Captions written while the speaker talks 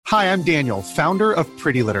Hi, I'm Daniel, founder of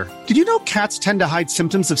Pretty Litter. Did you know cats tend to hide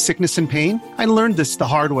symptoms of sickness and pain? I learned this the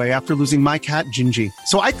hard way after losing my cat, Gingy.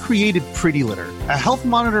 So I created Pretty Litter, a health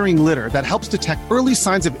monitoring litter that helps detect early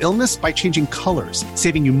signs of illness by changing colors,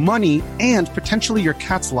 saving you money and potentially your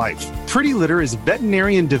cat's life. Pretty Litter is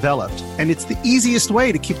veterinarian developed, and it's the easiest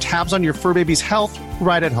way to keep tabs on your fur baby's health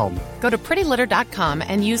right at home. Go to prettylitter.com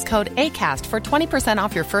and use code ACAST for 20%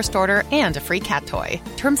 off your first order and a free cat toy.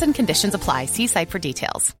 Terms and conditions apply. See site for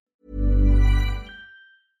details.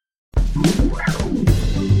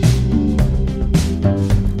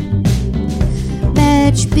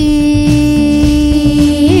 Batch bitch.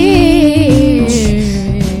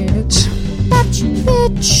 Batch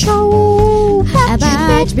bitch show.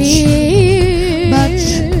 Batch bitch. Batch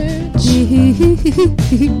bitch.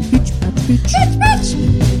 Batch bitch.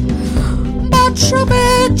 Batch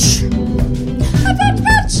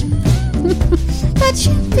bitch. Batch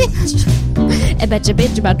bitch. I bet you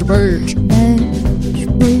bitch about the bird.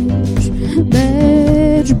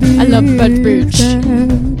 I love Batch bitch.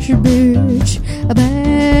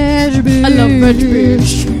 I love Batch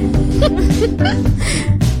bitch.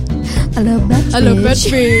 I love Batch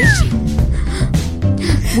bitch.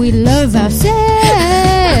 We love ourselves.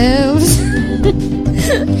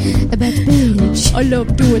 Batch bitch. I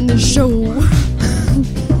love doing the show.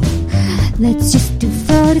 Let's just do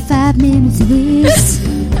 45 minutes of this.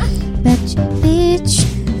 Batch bitch.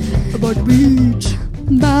 Batch bitch.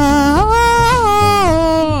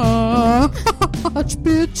 Batch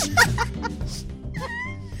bitch.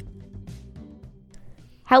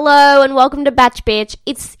 Hello and welcome to Batch Bitch.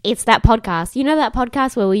 It's that podcast. You know that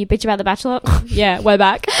podcast where you bitch about The Bachelor? Yeah, we're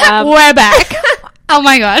back. We're back. Oh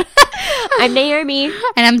my god. I'm Naomi. And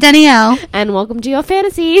I'm Danielle. And welcome to your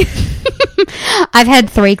fantasy. I've had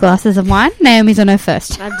 3 glasses of wine. Naomi's on her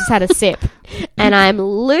first. I've just had a sip. And I'm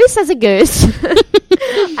loose as a goose.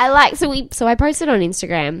 So I posted on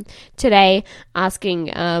Instagram today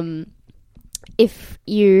asking if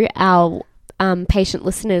you, our patient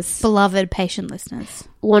listeners, Beloved patient listeners,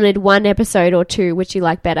 wanted 1 episode or 2 which you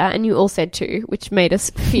like better, and you all said 2, which made us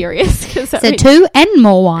furious. So 2 and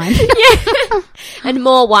more wine. Yeah. And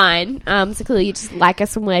more wine. So clearly you just like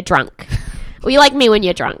us when we're drunk. Well, you like me when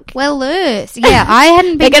you're drunk. Well, loose. Yeah, I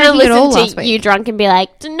hadn't been drinking at all last week. They're going to listen to you drunk and be like,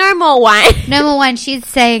 no more wine. No more wine. She's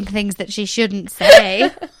saying things that she shouldn't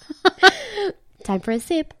say. Time for a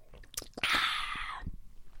sip.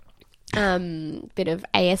 Bit of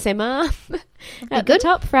ASMR at the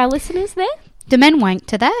top for our listeners there. Do men wank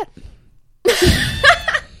to that?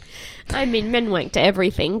 I mean, men wank to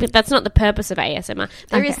everything, but that's not the purpose of ASMR.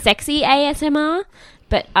 There is sexy ASMR,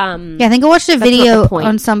 but yeah, I think I watched a video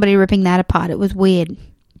on somebody ripping that apart. It was weird.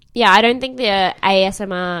 Yeah, I don't think the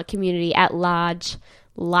ASMR community at large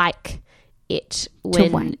like it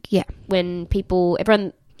when people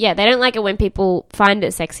everyone. Yeah, they don't like it when people find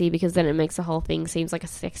it sexy because then it makes the whole thing seems like a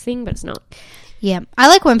sex thing, but it's not. Yeah, I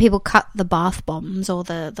like when people cut the bath bombs or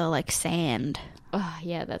the like sand. Oh,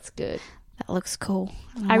 yeah, that's good. That looks cool.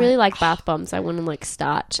 I really like bath bombs. I want to like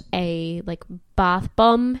start a like bath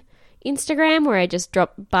bomb Instagram where I just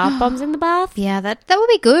drop bath bombs in the bath. Yeah, that would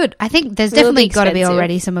be good. I think there's definitely got to be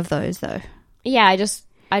already some of those though. Yeah, I just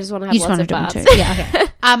want to have lots of baths. Too. Yeah, okay.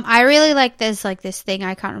 I really like there's like this thing,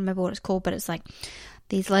 I can't remember what it's called, but it's like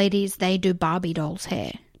these ladies, they do Barbie dolls'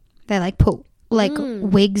 hair. They like put like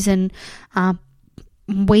wigs and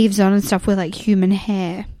weaves on and stuff with like human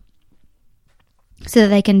hair, so that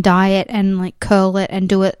they can dye it and like curl it and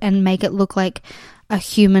do it and make it look like a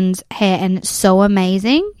human's hair, and it's so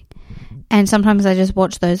amazing. And sometimes I just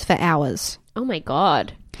watch those for hours. Oh my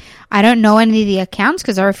god. I don't know any of the accounts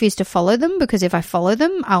because I refuse to follow them, because if I follow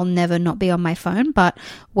them, I'll never not be on my phone. But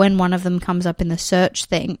when one of them comes up in the search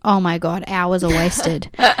thing, oh my god, hours are wasted.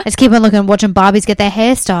 I just keep on watching Barbies get their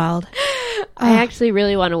hair styled. I actually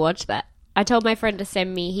really want to watch that. I told my friend to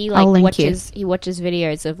send me. He watches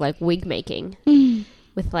videos of like wig making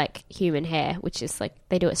with like human hair, which is like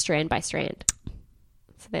they do it strand by strand.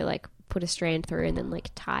 So they like put a strand through and then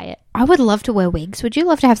like tie it. I would love to wear wigs. Would you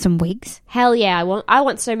love to have some wigs? Hell yeah, I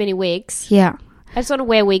want so many wigs. Yeah. I just want to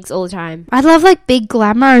wear wigs all the time. I'd love like big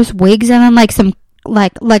glamorous wigs and then like some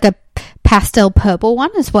like a pastel purple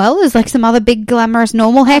one as well as like some other big glamorous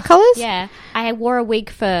normal hair colors. Yeah. I wore a wig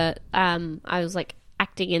for I was like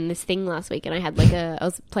acting in this thing last week and I had like I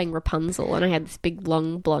was playing Rapunzel and I had this big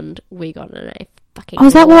long blonde wig on and I fucking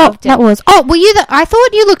is that what that was? Oh, were you I thought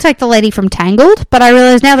you looked like the lady from Tangled, but I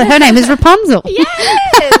realised now that her name is Rapunzel.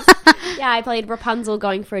 Yes! Yeah, I played Rapunzel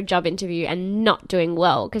going for a job interview and not doing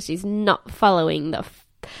well because she's not following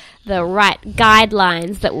the right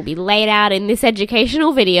guidelines that will be laid out in this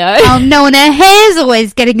educational video. Oh no, and her hair's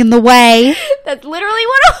always getting in the way. That's literally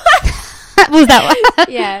what it was. Was that what?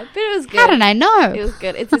 Yeah, but it was good. How did I know? It was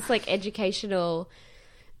good. It's this like educational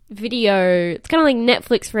video. It's kind of like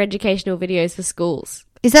Netflix for educational videos for schools.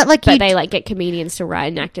 Is that like but they like get comedians to write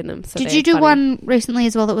and act in them. So did you do one recently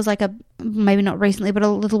as well that was like maybe not recently, but a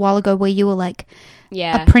little while ago where you were like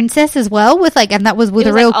a princess as well with like, and that was with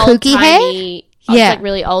a real like kooky hair? Yeah. Like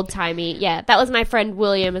really old timey. Yeah. That was my friend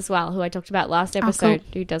William as well, who I talked about last episode,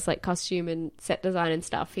 who does like costume and set design and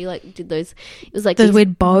stuff. He like did those, it was like those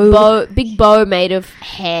weird big bow made of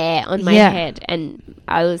hair on my head. And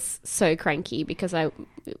I was so cranky because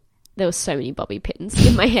there was so many bobby pins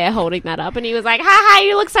in my hair holding that up, and he was like, "Ha,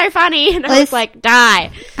 you look so funny," and I was like,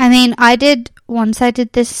 "Die." I mean, I did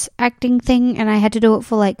this acting thing, and I had to do it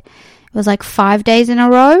for like, it was like 5 days in a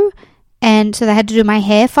row, and so they had to do my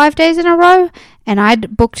hair 5 days in a row, and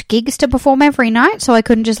I'd booked gigs to perform every night, so I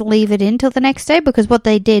couldn't just leave it in till the next day, because what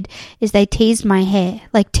they did is they teased my hair,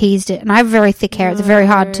 like teased it, and I have very thick hair, it's very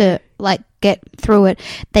hard to like get through it.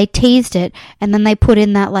 They teased it, and then they put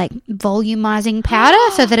in that like volumizing powder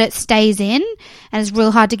so that it stays in, and it's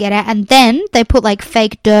real hard to get out, and then they put like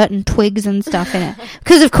fake dirt and twigs and stuff in it,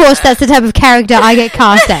 because of course that's the type of character I get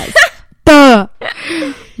cast as. Duh.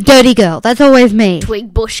 Dirty girl, that's always me.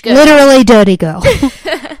 Twig bush girl. Literally dirty girl.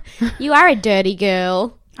 You are a dirty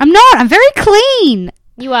girl. I'm not, I'm very clean.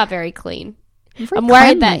 You are very clean. I'm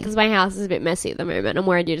worried that because my house is a bit messy at the moment, I'm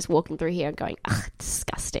worried you're just walking through here and going, ugh,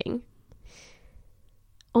 disgusting.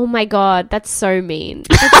 Oh my god, that's so mean.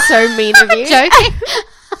 That's so mean of you. Joking?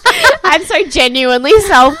 I'm so genuinely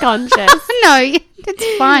self-conscious. No,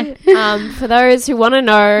 it's fine. For those who want to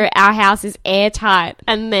know, our house is airtight,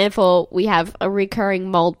 and therefore we have a recurring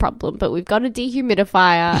mold problem, but we've got a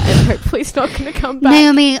dehumidifier, and hopefully it's not going to come back.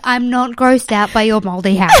 Naomi, I'm not grossed out by your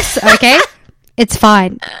moldy house, okay? It's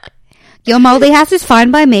fine. Your moldy house is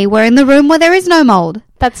fine by me. We're in the room where there is no mold.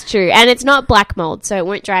 That's true. And it's not black mold, so it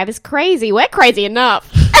won't drive us crazy. We're crazy enough.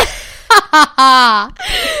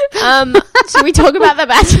 Should we talk about The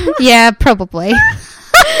Bachelor? Yeah, probably.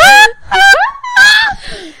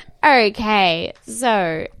 Okay,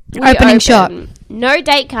 so opening shot. No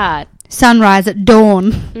date card. Sunrise at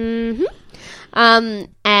dawn. Mm-hmm.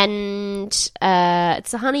 And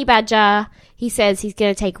it's a honey badger. He says he's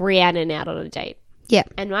going to take Rhiannon out on a date. Yeah.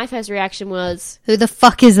 And my first reaction was, who the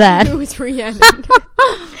fuck is that? Who is Rhiannon?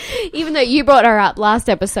 Even though you brought her up last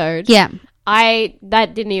episode. Yeah.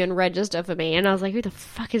 That didn't even register for me, and I was like, who the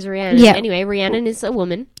fuck is Rhiannon? Yeah. Anyway, Rhiannon is a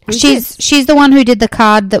woman. She's the one who did the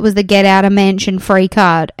card that was the get out of mansion free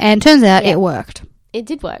card, and turns out it worked. It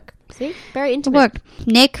did work. See? Very intimate. It worked.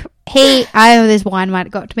 Nick, this wine might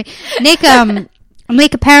have got to me.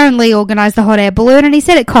 Nick apparently organised the hot air balloon, and he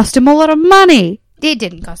said it cost him a lot of money. It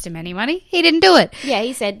didn't cost him any money. He didn't do it. Yeah,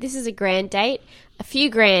 he said, this is a grand date. A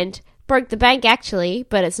few grand. Broke the bank, actually,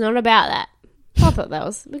 but it's not about that. I thought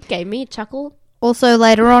it gave me a chuckle. Also,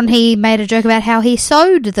 later on, he made a joke about how he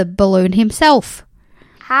sewed the balloon himself.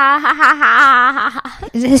 Ha ha ha ha ha.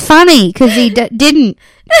 It's funny, because he didn't.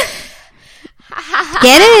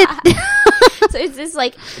 Get it? So it's this,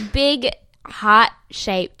 like, big,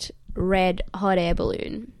 heart-shaped red hot air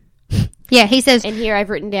balloon. Yeah, he says... And here I've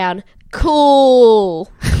written down, cool.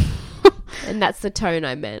 And that's the tone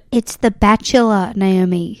I meant. It's The Bachelor,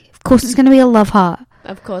 Naomi. Of course it's going to be a love heart.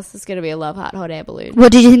 Of course it's going to be a love heart hot air balloon.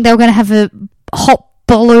 What, did you think they were going to have a hot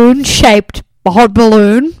balloon shaped hot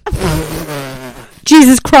balloon?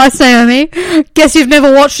 Jesus Christ, Naomi. Guess you've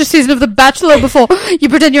never watched a season of The Bachelor before. You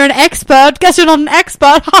pretend you're an expert. Guess you're not an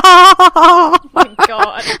expert. Oh my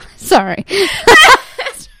god. Sorry.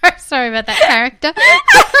 Sorry about that character.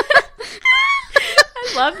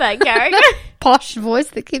 I love that character. Posh voice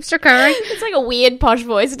that keeps recurring. It's like a weird posh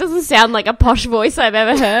voice. It doesn't sound like a posh voice I've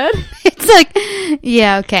ever heard. It's like,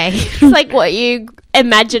 yeah, okay. It's like what you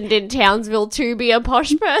imagined in Townsville to be a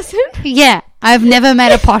posh person. Yeah, I've never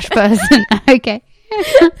met a posh person. Okay.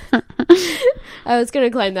 I was going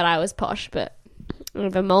to claim that I was posh, but I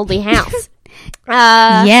have a mouldy house.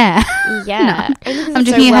 Yeah. Yeah. No. I'm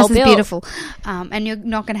joking, your house is beautiful. And you're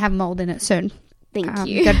not going to have mold in it soon. Thank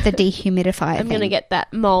you. You got the dehumidifier. I'm going to get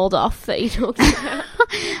that mold off that you talked about.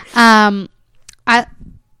 I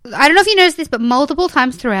don't know if you noticed this, but multiple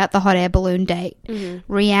times throughout the hot air balloon date,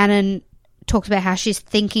 Rhiannon talks about how she's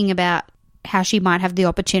thinking about how she might have the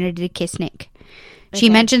opportunity to kiss Nick. Okay. She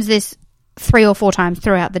mentions this 3 or 4 times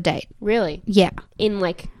throughout the date. Really? Yeah. In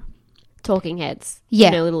like talking heads. Yeah.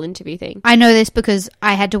 In a little interview thing. I know this because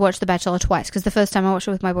I had to watch The Bachelor twice, because the first time I watched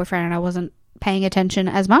it with my boyfriend and I wasn't paying attention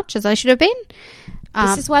as much as I should have been.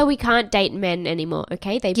 This is why we can't date men anymore,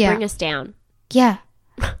 okay? They bring us down. Yeah.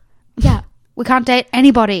 We can't date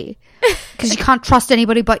anybody because you can't trust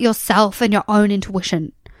anybody but yourself and your own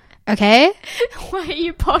intuition. Okay? Why are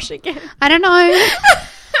you posh again? I don't know.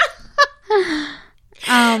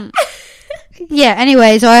 Yeah,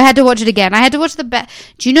 anyway, so I had to watch it again. I had to watch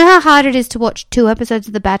do you know how hard it is to watch 2 episodes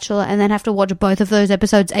of The Bachelor and then have to watch both of those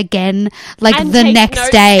episodes again, like and the next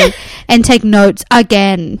notes. Day, and take notes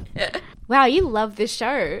again? Wow, you love this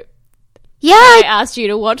show. Yeah. I asked you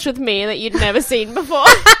to watch with me that you'd never seen before.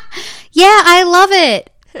 Yeah, I love it.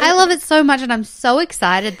 I love it so much, and I'm so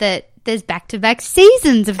excited that there's back-to-back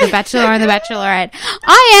seasons of The Bachelor and The Bachelorette.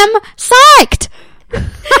 I am psyched!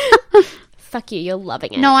 Fuck you, you're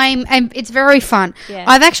loving it. No, I'm it's very fun. Yeah.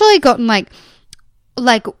 I've actually gotten like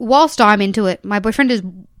whilst I'm into it, my boyfriend is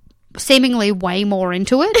seemingly way more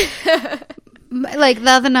into it. Like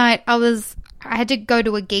the other night I had to go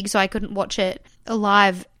to a gig so I couldn't watch it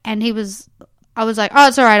live, and I was like, oh,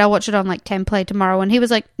 it's alright, I'll watch it on like Template tomorrow, and he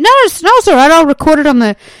was like, no, it's alright, I'll record it on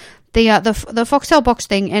the Foxtel box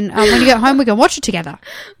thing, and when you get home we can watch it together.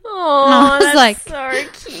 Oh, that's like, so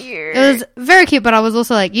cute. It was very cute, but I was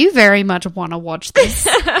also like, you very much want to watch this.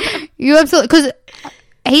 You absolutely, because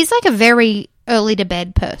he's like a very early to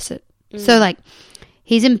bed person. So like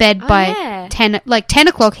he's in bed by 10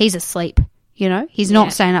 o'clock he's asleep. You know, he's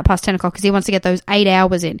not staying up past 10 o'clock because he wants to get those 8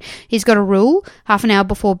 hours in. He's got a rule, half an hour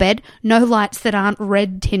before bed, no lights that aren't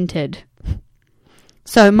red tinted.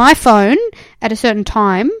 So my phone, at a certain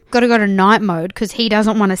time, got to go to night mode because he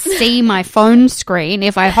doesn't want to see my phone screen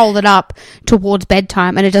if I hold it up towards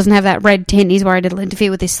bedtime and it doesn't have that red tint. He's worried it'll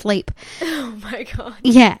interfere with his sleep. Oh, my God.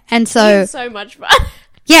 Yeah, and so... so much fun.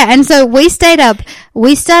 Yeah, and so we stayed up.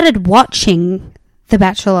 We started watching The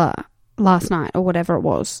Bachelor last night or whatever it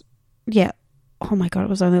was. Yeah. Oh, my God, it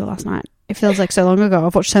was only last night. It feels like so long ago.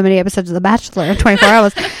 I've watched so many episodes of The Bachelor in 24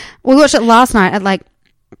 hours. We watched it last night at like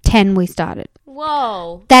 10 we started.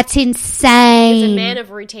 Whoa. That's insane. He's a man of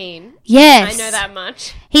routine. Yes. I know that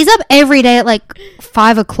much. He's up every day at like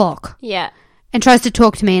 5 o'clock. Yeah. And tries to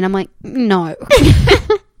talk to me and I'm like, no.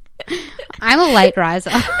 I'm a late riser.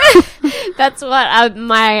 That's what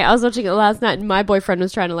I was watching it last night and my boyfriend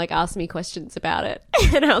was trying to like ask me questions about it.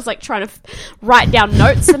 And I was like trying to write down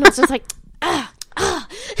notes and I was just like,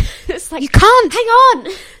 it's like, you can't. Hang on.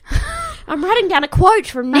 I'm writing down a quote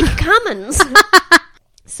from Nick Cummins.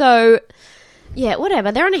 So... yeah,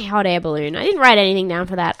 whatever. They're on a hot air balloon. I didn't write anything down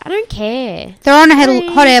for that. I don't care. They're on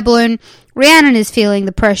a hot air balloon. Rhiannon is feeling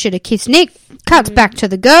the pressure to kiss Nick. Cuts back to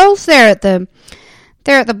the girls. They're at the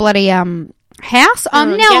bloody house. Now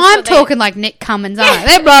I'm talking like Nick Cummins, aren't I?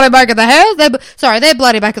 They're bloody back at the house. They're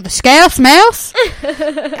bloody back at the Scouse Mouse.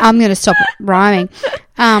 I'm going to stop rhyming.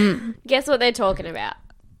 Guess what they're talking about?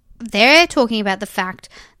 They're talking about the fact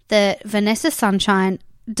that Vanessa Sunshine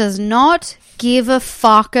does not give a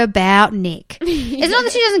fuck about Nick. It's not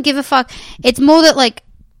that she doesn't give a fuck. It's more that, like,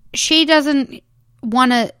 she doesn't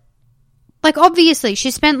want to... like, obviously,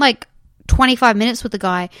 she spent, like, 25 minutes with the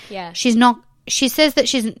guy. Yeah. She's not... she says that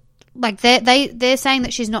she's... like, they're saying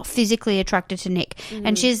that she's not physically attracted to Nick. Mm-hmm.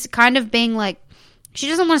 And she's kind of being, like... she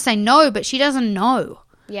doesn't want to say no, but she doesn't know.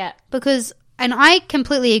 Yeah. Because... and I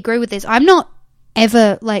completely agree with this. I'm not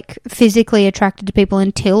ever like physically attracted to people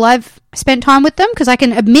until I've spent time with them, because I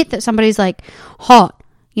can admit that somebody's like hot,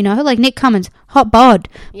 you know, like Nick Cummins, hot bod,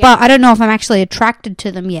 but I don't know if I'm actually attracted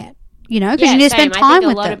to them yet, you know, because you need to spend time with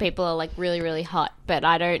them. A lot of people are like really, really hot, but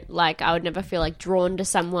I don't like, I would never feel like drawn to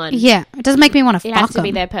someone. Yeah, it doesn't make me want to fuck them. It has to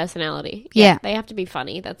be their personality. Yeah. They have to be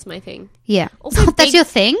funny. That's my thing. Yeah. Also, that's your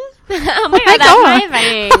thing? Oh my God, that's my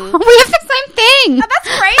thing. We have the same thing. Oh,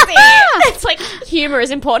 that's crazy. It's like humour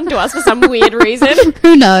is important to us for some weird reason.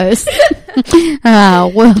 Who knows?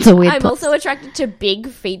 World's a weird I'm place. also attracted to big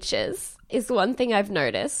features, is one thing I've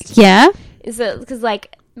noticed. Yeah? Is that because,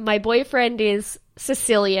 like, my boyfriend is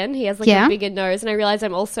Sicilian. He has, like, a bigger nose. And I realise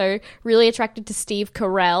I'm also really attracted to Steve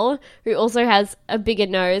Carell, who also has a bigger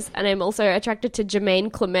nose. And I'm also attracted to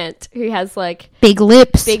Jermaine Clement, who has, like... big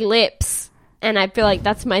lips. Big lips. And I feel like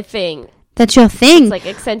that's my thing. That's your thing. It's like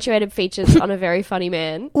accentuated features on a very funny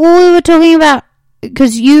man. Well, we were talking about,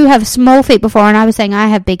 because you have small feet before, and I was saying I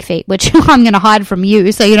have big feet, which I'm going to hide from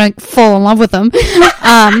you so you don't fall in love with them.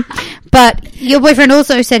 But your boyfriend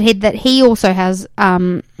also said that he also has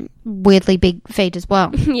weirdly big feet as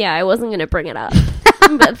well. Yeah, I wasn't going to bring it up,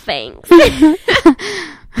 but thanks.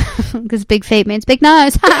 Because big feet means big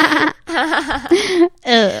nose. I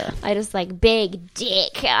just like big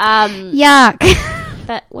dick. Yuck.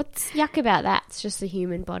 But what's yuck about that? It's just the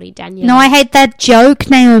human body, Danielle. No, I hate that joke,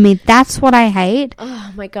 Naomi. That's what I hate.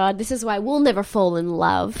 Oh my God, this is why we'll never fall in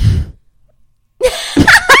love.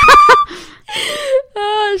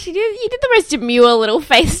 Oh, Oh, you did the most demure little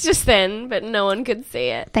face just then, but no one could see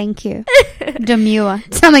it. Thank you. Demure.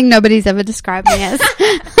 Something nobody's ever described me as.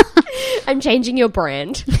 I'm changing your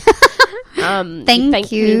brand.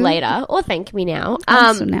 Thank you. Me later, or thank me now.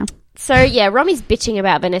 Now. So yeah, Romy's bitching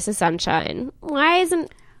about Vanessa Sunshine. Why is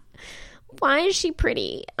she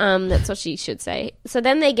pretty? That's what she should say. So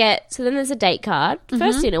then there's a date card.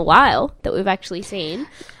 First in a while that we've actually seen.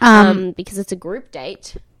 Because it's a group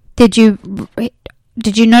date. Did you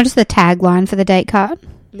notice the tagline for the date card?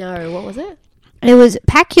 No, what was it? It was,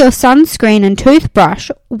 pack your sunscreen and toothbrush.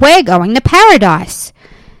 We're going to paradise.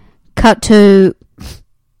 Cut to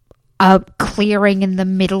a clearing in the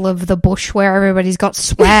middle of the bush where everybody's got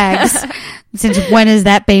swags. Since when has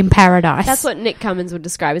that been paradise? That's what Nick Cummins would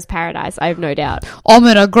describe as paradise. I have no doubt. I'm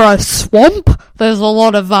in a gross swamp. There's a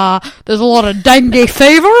lot of dengue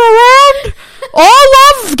fever around.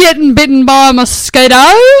 I love getting bitten by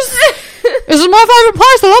mosquitoes. This is my favourite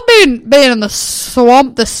place. I love being in the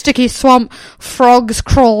swamp, the sticky swamp, frogs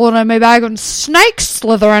crawling in my bag and snakes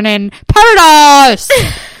slithering in. Paradise!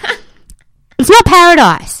 It's not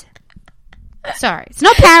paradise. Sorry, it's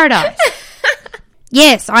not paradise.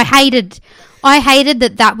 Yes, I hated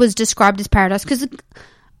that was described as paradise, because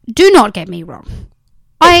do not get me wrong.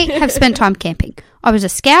 I have spent time camping. I was a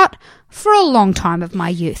scout for a long time of my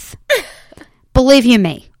youth. Believe you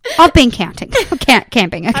me, I've been camping. Okay?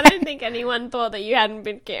 I don't think anyone thought that you hadn't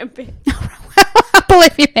been camping.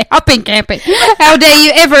 Believe you me, I've been camping. How dare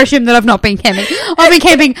you ever assume that I've not been camping? I've been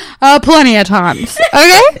camping plenty of times.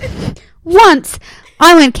 Okay? Once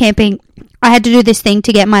I went camping, I had to do this thing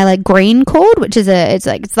to get my green cord, which is it's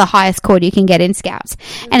the highest cord you can get in Scouts.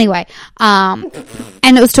 Anyway, and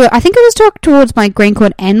it was towards my green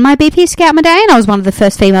cord and my BP Scout medallion. I was one of the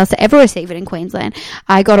first females to ever receive it in Queensland.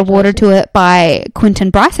 I got awarded to it by Quinton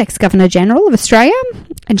Bryce, ex-Governor General of Australia,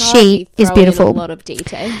 and she is beautiful. In a lot of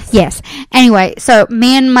details. Yes. Anyway, so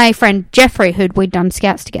me and my friend Jeffrey, we'd done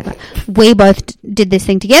Scouts together, we both did this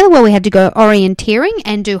thing together where we had to go orienteering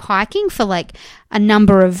and do hiking for a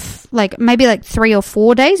number of maybe 3 or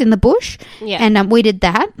 4 days in the bush. Yeah. And we did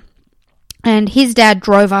that. And his dad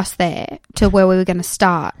drove us there to where we were going to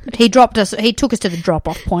start. He took us to the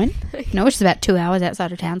drop-off point, which is about 2 hours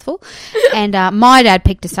outside of Townsville. And my dad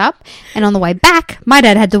picked us up. And on the way back, my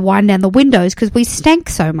dad had to wind down the windows because we stank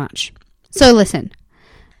so much. So listen,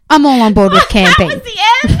 I'm all on board with camping. That was the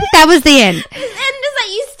end? That was the end. The end is that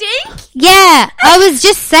you stink? Yeah, I was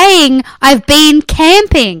just saying I've been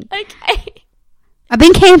camping. Okay. I've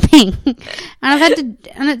been camping, and I've had to,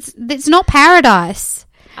 and it's not paradise.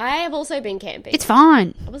 I have also been camping. It's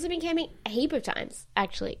fine. I've also been camping a heap of times,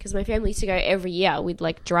 actually, because my family used to go every year. We'd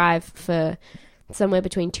drive for somewhere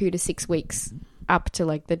between 2 to 6 weeks up to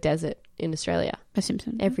the desert in Australia.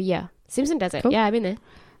 Simpson. Every year. Simpson Desert. Cool. Yeah, I've been there.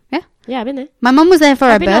 Yeah? Yeah, I've been there. My mum was there for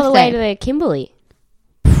her birthday. I've been all the way to the Kimberley.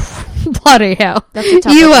 Bloody hell.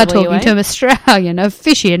 You are talking to an Australian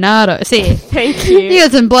aficionado. See, thank you. You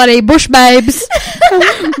got some bloody bush babes.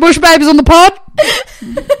 Bush babes on the pod.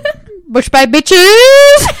 Bush babe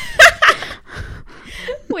bitches.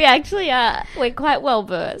 We actually are. We're quite well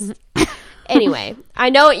versed. Anyway, I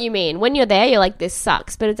know what you mean. When you're there, you're like, this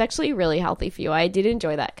sucks, but it's actually really healthy for you. I did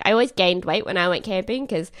enjoy that. I always gained weight when I went camping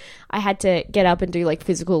because I had to get up and do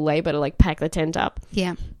physical labor to pack the tent up.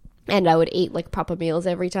 Yeah. And I would eat proper meals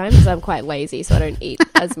every time because I'm quite lazy, so I don't eat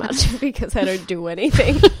as much because I don't do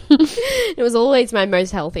anything. It was always my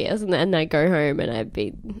most healthiest, and then I go home and I'd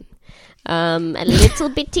be a little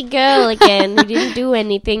bitty girl again who didn't do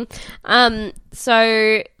anything. I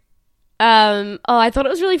thought it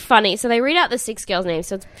was really funny. So they read out the 6 girls' names.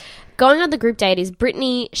 So it's going on the group date is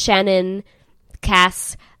Brittany, Shannon,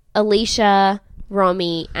 Cass, Alicia,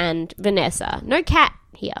 Romy, and Vanessa. No Kat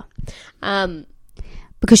here.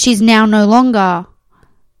 Because she's now no longer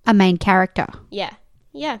a main character. Yeah.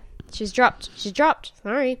 She's dropped.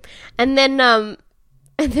 Sorry. And then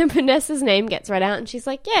Vanessa's name gets read out, and she's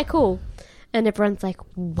like, "Yeah, cool." And everyone's like,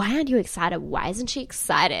 "Why aren't you excited? Why isn't she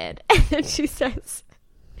excited?" And then she says,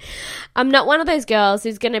 "I'm not one of those girls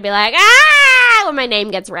who's gonna be like, ah, when my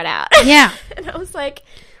name gets read out." Yeah. And I was like,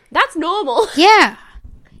 "That's normal." Yeah.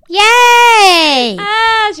 Yay!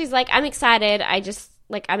 She's like, "I'm excited.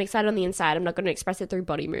 I'm excited on the inside. I'm not going to express it through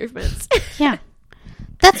body movements." Yeah.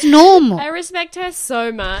 That's normal. I respect her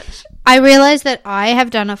so much. I realize that I have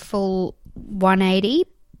done a full 180,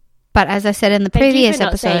 but as I said in the previous Thank you for not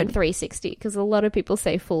episode, saying 360, because a lot of people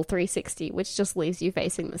say full 360, which just leaves you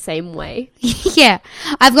facing the same way. Yeah.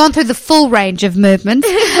 I've gone through the full range of movements.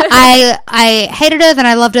 I hated her, then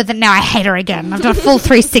I loved her, then now I hate her again. I've done a full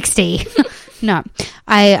 360. No.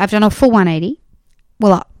 I've done a full 180.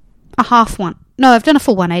 Well, a half one. No, I've done a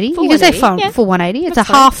full 180. You can say full 180. It's a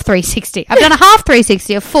half 360. I've done a half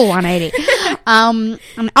 360, a full 180. And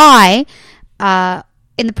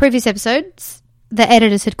in the previous episodes, the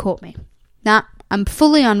editors had caught me. Nah, I'm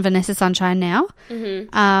fully on Vanessa Sunshine now.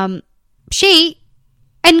 Mm-hmm.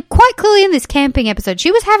 And quite clearly in this camping episode,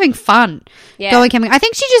 she was having fun going camping. I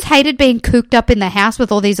think she just hated being cooped up in the house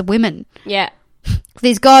with all these women. Yeah.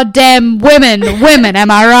 These goddamn women,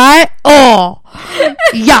 am I right? Oh,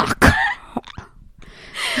 yuck.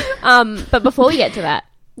 But before we get to that,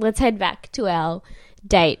 let's head back to our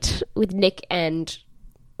date with Nick and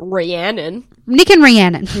Rhiannon.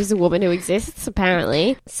 Who's a woman who exists,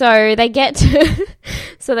 apparently. So they get to...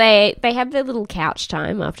 so they have their little couch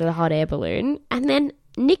time after the hot air balloon. And then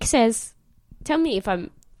Nick says, tell me if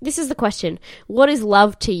I'm... This is the question. What is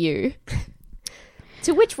love to you?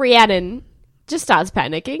 To which Rhiannon just starts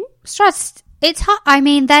panicking. It's hard. I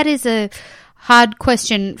mean, that is a hard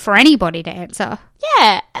question for anybody to answer.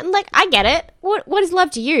 Yeah. And, like, I get it. What is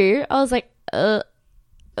love to you? I was like,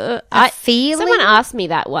 feeling? Someone asked me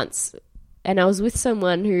that once, and I was with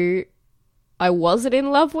someone who I wasn't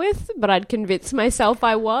in love with, but I'd convinced myself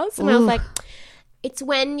I was. And I was like, it's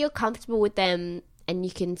when you're comfortable with them and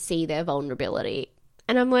you can see their vulnerability.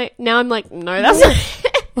 And I'm like, no, that's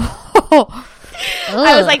not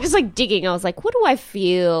I was like, just like digging. I was like, what do I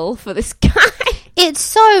feel for this guy?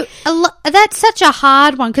 It's that's such a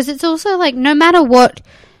hard one, because it's also like, no matter what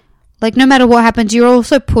happens, you're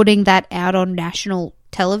also putting that out on national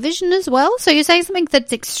television as well. So you're saying something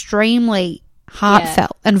that's extremely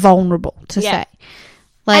heartfelt and vulnerable to say.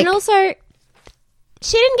 Like, and also,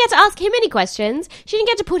 she didn't get to ask him any questions. She didn't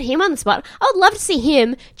get to put him on the spot. I would love to see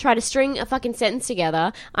him try to string a fucking sentence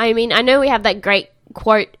together. I mean, I know we have that great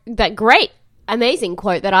quote, amazing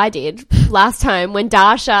quote that I did last time when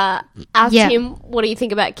Dasha asked him, what do you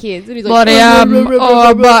think about kids? And he's like, good to have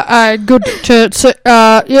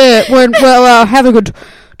a good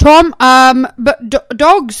time. But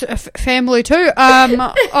dogs, family too.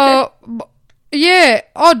 Yeah,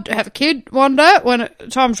 I'd have a kid one day when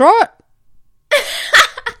time's right.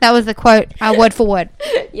 That was the quote, word for word.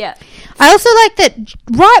 Yeah. I also like that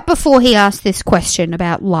right before he asked this question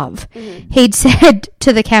about love, he'd said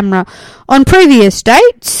to the camera, on previous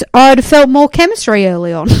dates, I'd felt more chemistry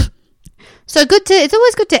early on. So it's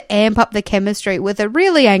always good to amp up the chemistry with a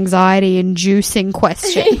really anxiety-inducing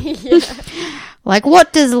question. Like,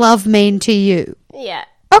 what does love mean to you? Yeah.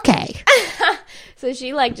 Okay. So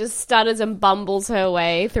she, like, just stutters and bumbles her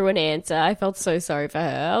way through an answer. I felt so sorry for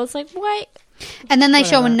her. I was like, wait. And then they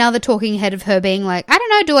show another talking head of her being like, I don't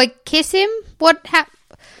know, do I kiss him? What?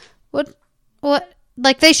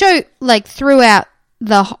 Like, they show, like, throughout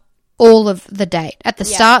all of the date. At the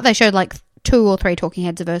start, they showed, like, 2 or 3 talking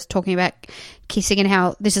heads of us talking about kissing and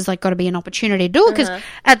how this is, like, got to be an opportunity to do it, because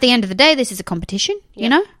at the end of the day, this is a competition, you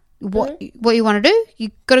know? What you want to do,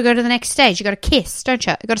 you got to go to the next stage. You got to kiss, don't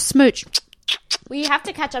you? You got to smooch. Well, you have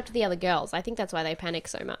to catch up to the other girls. I think that's why they panic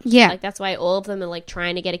so much. Yeah. Like, that's why all of them are, like,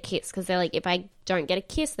 trying to get a kiss, because they're like, if I don't get a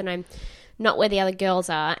kiss, then I'm not where the other girls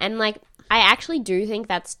are. And, like, I actually do think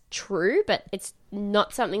that's true, but it's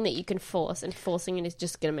not something that you can force, and forcing it is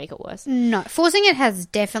just going to make it worse. No, forcing it has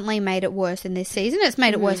definitely made it worse in this season. It's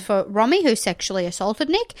made it worse for Romy, who sexually assaulted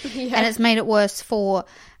Nick, and it's made it worse for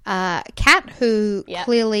Kat, who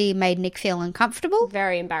clearly made Nick feel uncomfortable.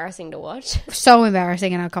 Very embarrassing to watch. So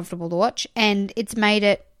embarrassing and uncomfortable to watch. And it's made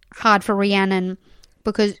it hard for Rhiannon,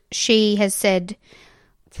 because she has said,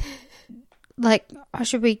 like,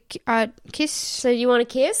 should we kiss? So you want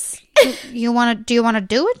to kiss? Do you want to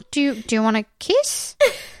do it? Do you want to kiss?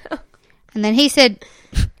 And then he said,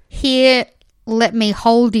 here, let me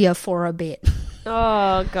hold you for a bit.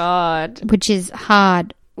 Oh, God. Which is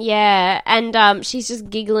hard. Yeah, and she's just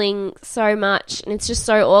giggling so much, and it's just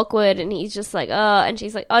so awkward, and he's just like, oh, and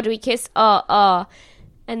she's like, oh, do we kiss? Oh.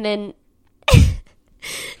 And then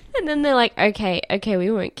and then they're like, okay, we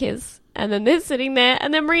won't kiss. And then they're sitting there,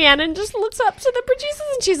 and then Rhiannon just looks up to the producers,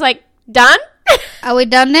 and she's like, done? Are we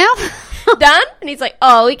done now? Done? And he's like,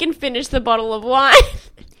 oh, we can finish the bottle of wine.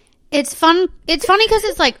 It's fun. It's funny because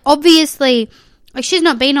it's like, obviously, like, she's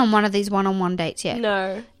not been on one of these one-on-one dates yet.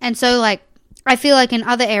 No. And so, like, I feel like in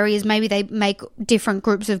other areas, maybe they make different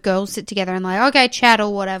groups of girls sit together and like, okay, chat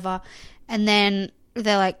or whatever. And then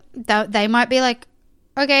they're like, they might be like,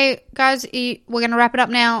 okay, guys, we're going to wrap it up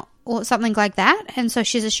now, or something like that. And so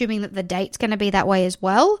she's assuming that the date's going to be that way as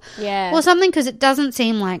well. Yeah. Or something, because it doesn't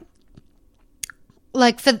seem like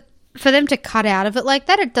for them to cut out of it like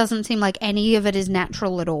that, it doesn't seem like any of it is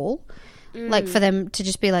natural at all. Like, for them to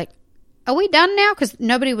just be like, are we done now? Because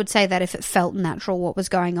nobody would say that if it felt natural what was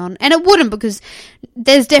going on. And it wouldn't, because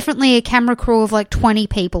there's definitely a camera crew of like 20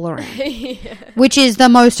 people around, which is the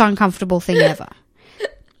most uncomfortable thing ever.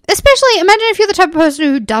 Especially, imagine if you're the type of person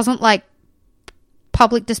who doesn't like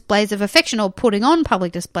public displays of affection or putting on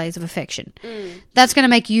public displays of affection. That's going to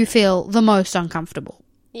make you feel the most uncomfortable.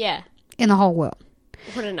 Yeah. In the whole world.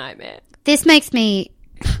 What a nightmare. This makes me...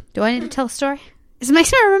 Do I need to tell a story? This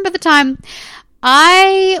makes me remember the time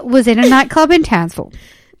I was in a nightclub in Townsville.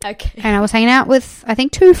 Okay. And I was hanging out with, I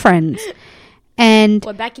think, 2 friends. And...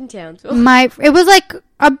 We're back in Townsville. It was like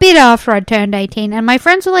a bit after I'd turned 18. And my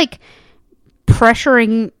friends were like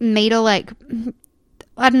pressuring me to like...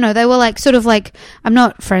 I don't know, they were like, sort of like, I'm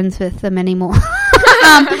not friends with them anymore.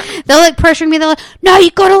 They're like pressuring me, they're like, no,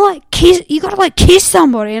 you gotta kiss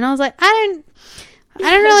somebody. And I was like, I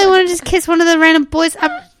don't really want to just kiss one of the random boys.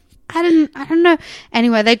 I don't know.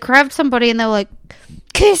 Anyway, they grabbed somebody and they were like,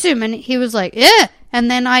 kiss him. And he was like, yeah.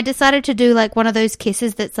 And then I decided to do like one of those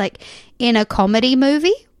kisses that's like in a comedy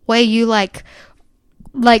movie where you like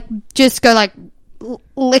just go like,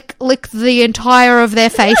 lick the entire of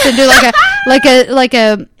their face and do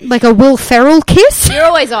like a Will Ferrell kiss. You're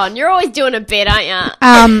always on. You're always doing a bit, aren't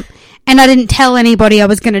you? And I didn't tell anybody I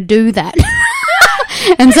was going to do that.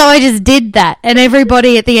 And so I just did that. And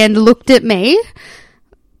everybody at the end looked at me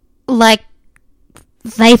like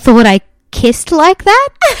they thought I kissed like that.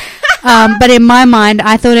 But in my mind,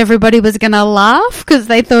 I thought everybody was going to laugh because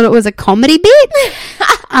they thought it was a comedy bit.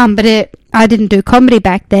 But I didn't do comedy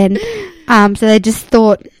back then. So they just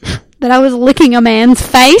thought that I was licking a man's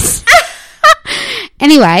face.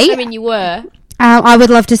 Anyway. I mean, you were. I would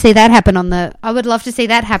love to see that happen on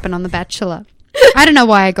The Bachelor. I don't know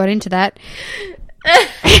why I got into that.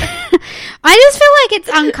 I just feel like it's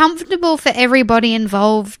uncomfortable for everybody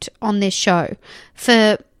involved on this show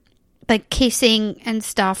for like kissing and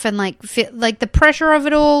stuff and like the pressure of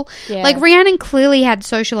it all. Yeah. Like Rhiannon clearly had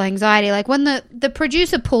social anxiety. Like when the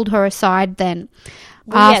producer pulled her aside then.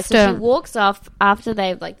 Well, so she walks off after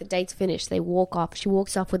the date's finished. They walk off. She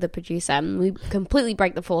walks off with the producer, and we completely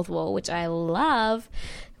break the fourth wall, which I love.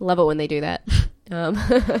 Love it when they do that.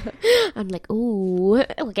 I'm like, ooh,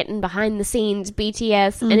 we're getting behind the scenes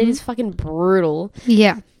BTS, and it is fucking brutal.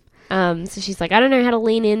 Yeah. So she's like, I don't know how to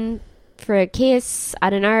lean in for a kiss. I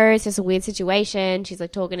don't know. It's just a weird situation. She's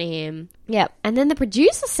like talking to him. Yep. And then the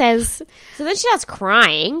producer says, so then she starts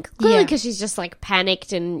crying, clearly because she's just like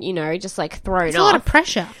panicked and, you know, just like thrown off. It's a lot of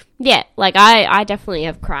pressure. Yeah. Like I definitely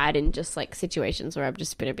have cried in just like situations where I've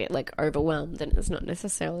just been a bit like overwhelmed and it's not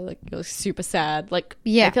necessarily like you're super sad. Like,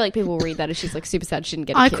 I feel like people read that as she's like super sad she didn't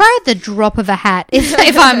get a kiss. I cry at the drop of a hat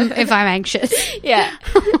if I'm anxious. Yeah.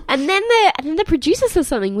 And then the producer says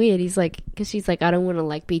something weird. He's like, because she's like, I don't want to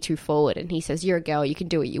like be too forward. And he says, you're a girl. You can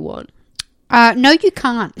do what you want. No, you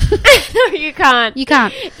can't. No, you can't. You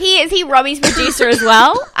can't. Is he Robbie's producer as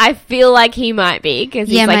well? I feel like he might be because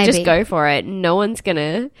he's like, maybe. just go for it. No one's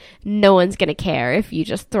gonna care if you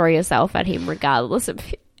just throw yourself at him, regardless of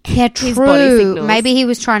his body signals. Maybe he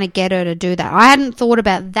was trying to get her to do that. I hadn't thought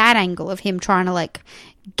about that angle of him trying to like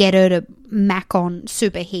get her to mac on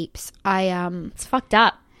super heaps. It's fucked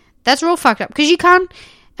up. That's real fucked up because you can't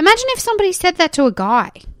imagine if somebody said that to a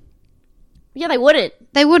guy. Yeah, they wouldn't.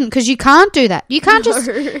 They wouldn't because you can't do that. You can't just...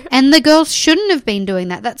 And the girls shouldn't have been doing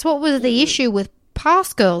that. That's what was the issue with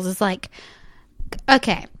past girls is like,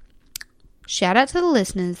 okay, shout out to the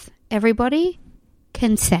listeners. Everybody,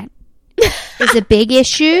 consent is a big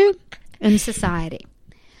issue in society.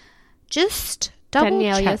 Just double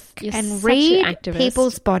Danielle, check you're and such read an activist.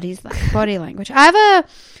 people's body language. I have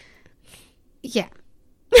yeah.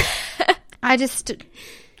 I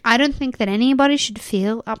don't think that anybody should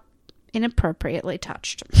feel inappropriately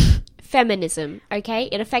touched. Feminism, okay?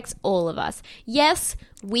 It affects all of us. Yes,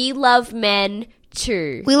 we love men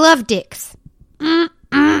too. We love dicks.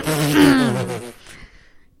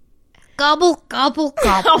 Gobble, gobble,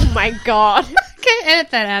 gobble. Oh my god. Okay,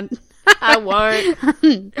 edit that out. I won't.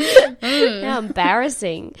 How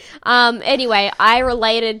embarrassing. Anyway, I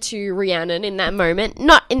related to Rhiannon in that moment.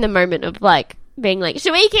 Not in the moment of like being like,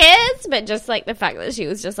 should we kiss? But just like the fact that she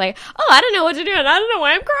was just like, oh, I don't know what to do and I don't know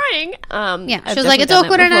why I'm crying. Yeah, she was like, it's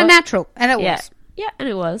awkward and unnatural. And it was. Yeah, and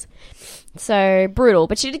it was. So brutal.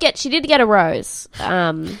 But she did get a rose.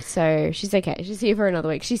 So she's okay. She's here for another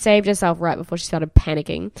week. She saved herself right before she started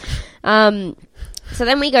panicking. So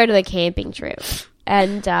then we go to the camping trip.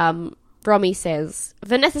 And Romy says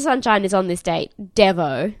Vanessa Sunshine is on this date,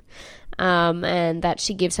 Devo, and that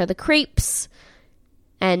she gives her the creeps.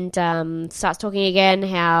 And starts talking again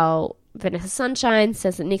how Vanessa Sunshine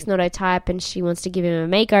says that Nick's not her type and she wants to give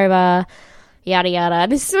him a makeover. yada yada.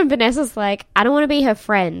 This is when Vanessa's like, I don't want to be her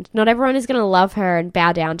friend. Not everyone is going to love her and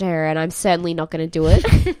bow down to her, and I'm certainly not going to do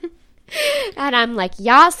it. And I'm like,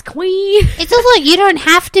 yes, queen. It's also like, you don't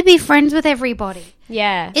have to be friends with everybody.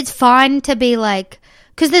 Yeah. It's fine to be like,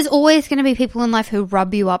 because there's always going to be people in life who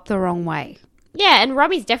rub you up the wrong way. Yeah, and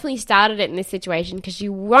Robbie's definitely started it in this situation because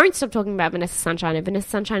you won't stop talking about Vanessa Sunshine, and Vanessa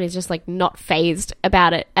Sunshine is just, like, not fazed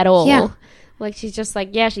about it at all. Yeah. Like, she's just like,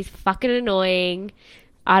 yeah, she's fucking annoying.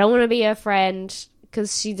 I don't want to be her friend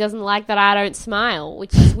because she doesn't like that I don't smile,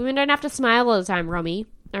 which is, women don't have to smile all the time, Romy.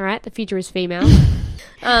 All right? The future is female.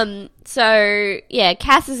 So, yeah,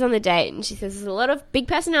 Cass is on the date, and she says there's a lot of big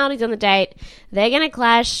personalities on the date. They're going to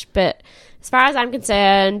clash, but as far as I'm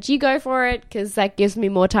concerned, you go for it, because that gives me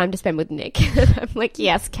more time to spend with Nick. I'm like,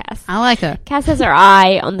 yes, Cass. I like her. Cass has her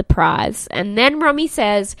eye on the prize. And then Romy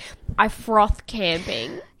says, I froth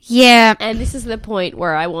camping. Yeah. And this is the point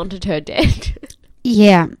where I wanted her dead.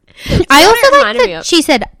 Yeah. I also like that she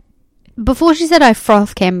said, before she said I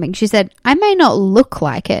froth camping, she said, I may not look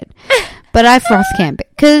like it, but I froth camping.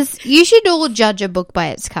 Because you should all judge a book by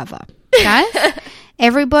its cover, guys.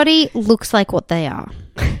 Everybody looks like what they are.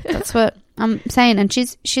 That's what I'm saying. And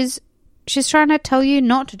she's trying to tell you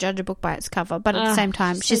not to judge a book by its cover, but at the same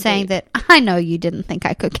time, so she's saying that I know you didn't think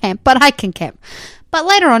I could camp, but I can camp. But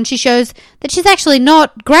later on, she shows that she's actually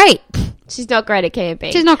not great. She's not great at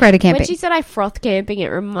camping. She's not great at camping. When she said I froth camping, it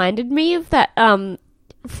reminded me of that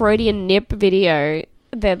Freudian nip video.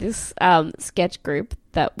 They're this sketch group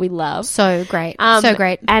that we love. So great. So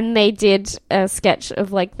great. And they did a sketch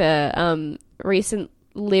of like the recent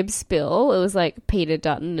lib spill. It was like Peter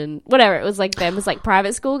Dutton and whatever. It was like them as like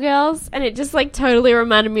private school girls, and it just like totally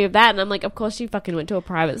reminded me of that. And I'm like, of course she fucking went to a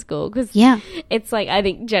private school, because it's like, I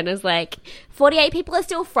think Jenna's like 48 people are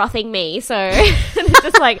still frothing me, so it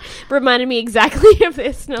just like reminded me exactly of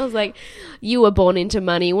this. And I was like, you were born into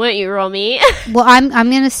money, weren't you, Romy? Well, I'm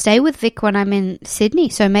going to stay with Vic when I'm in Sydney,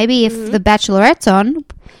 so maybe if The Bachelorette's on,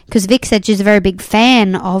 because Vic said she's a very big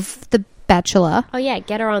fan of The Bachelor. Oh yeah,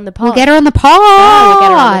 get her on the pod. We'll get her on the pod. Oh, we'll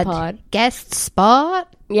get her on the pod. Guest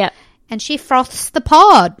spot. Yep. And she froths the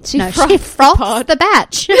pod. She froths the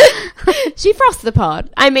batch. She froths the pod.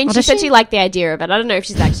 I mean, What she does said she? she liked the idea of it. I don't know if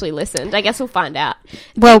she's actually listened. I guess we'll find out.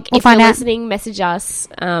 Well, we'll if find you're out. listening, message us.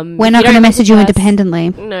 We're not going to message you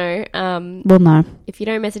independently. No. We'll know. If you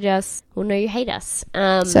don't message us, we'll know you hate us.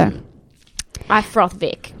 So. I froth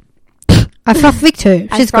Vic. I froth Vic too.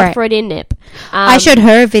 She's I froth great. Freudian nip. I showed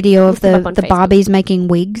her a video of the up on Facebook. Barbies making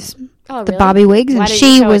wigs. Oh, The really? Barbie wigs. Why And didn't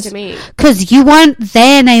she you show was... it to me? Because you weren't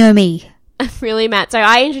there, Naomi. Really, Matt? So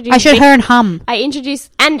I introduced... I showed Vic, her and Hum. I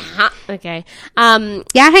introduced... Okay. Yeah,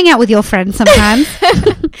 I hang out with your friends sometimes.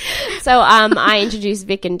 So I introduced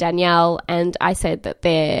Vic and Danielle, and I said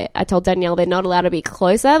that I told Danielle they're not allowed to be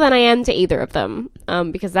closer than I am to either of them,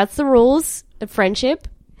 because that's the rules of friendship.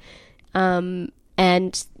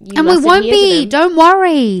 And you we won't be. Don't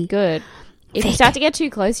worry. Good. If you Vic. start to get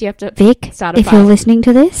too close, you have to Vic, start a if fight. you're listening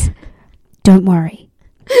to this, don't worry.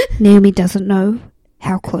 Naomi doesn't know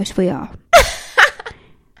how close we are.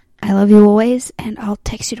 I love you always, and I'll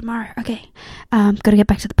text you tomorrow. Okay. Gotta get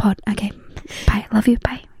back to the pod. Okay. Bye. Love you.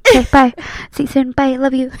 Bye. Okay, bye. See you soon. Bye.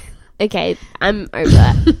 Love you. Okay, I'm over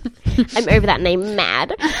that. I'm over that, and I'm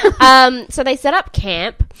mad. So they set up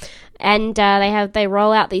camp, and they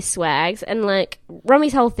roll out these swags, and like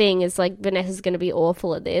Romy's whole thing is like Vanessa's going to be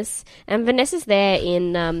awful at this, and Vanessa's there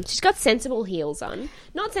in she's got sensible heels on,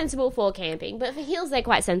 not sensible for camping, but for heels they're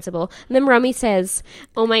quite sensible. And then Romy says,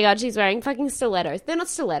 "Oh my god, she's wearing fucking stilettos." They're not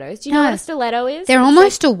stilettos. Do you know what a stiletto is? They're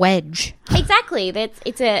almost a wedge. Exactly.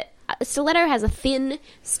 A stiletto has a thin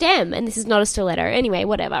stem, and this is not a stiletto. Anyway,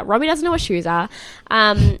 whatever. Romy doesn't know what shoes are.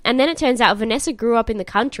 And then it turns out Vanessa grew up in the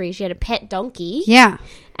country. She had a pet donkey. Yeah.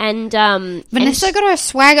 And Vanessa got her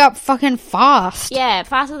swag up fucking fast. yeah,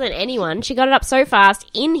 faster than anyone. She got it up so fast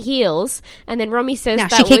in heels, and then Romy says No,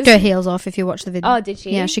 that she kicked her heels off if you watch the video. Oh, did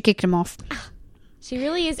she? Yeah, she kicked them off. She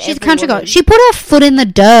really is. She's a country girl. She put her foot in the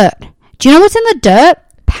dirt. Do you know what's in the dirt?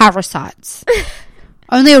 Parasites.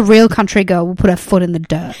 Only a real country girl will put her foot in the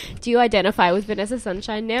dirt. Do you identify with Vanessa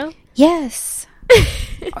Sunshine now? Yes.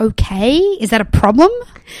 Okay. Is that a problem?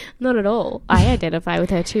 Not at all. I identify with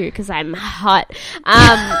her too because I'm hot.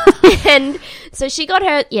 And so she got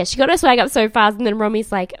her swag up so fast, and then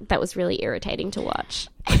Romy's like, that was really irritating to watch.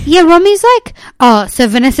 Yeah, Romy's like, oh, so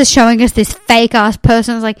Vanessa's showing us this fake ass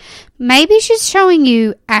person. It's like, maybe she's showing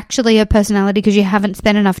you actually her personality because you haven't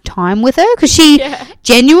spent enough time with her, because she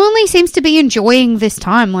genuinely seems to be enjoying this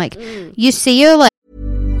time. Like, you see her like.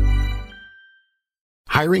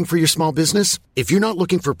 Hiring for your small business? If you're not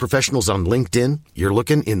looking for professionals on LinkedIn, you're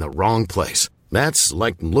looking in the wrong place. That's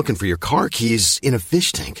like looking for your car keys in a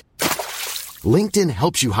fish tank. LinkedIn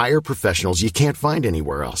helps you hire professionals you can't find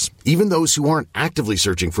anywhere else, even those who aren't actively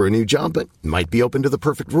searching for a new job but might be open to the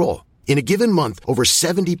perfect role. In a given month, over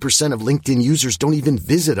 70% of LinkedIn users don't even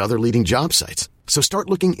visit other leading job sites. So start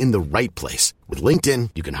looking in the right place. With LinkedIn,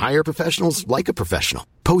 you can hire professionals like a professional.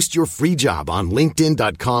 Post your free job on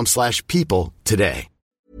linkedin.com/people today.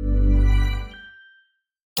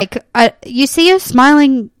 Like, you see her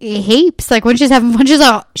smiling heaps. Like when she's having fun,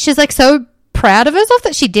 she's like so proud of herself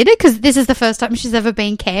that she did it, because this is the first time she's ever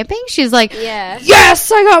been camping. She's like,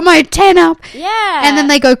 yes, I got my 10 up. Yeah. And then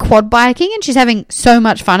they go quad biking, and she's having so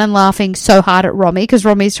much fun and laughing so hard at Romy, because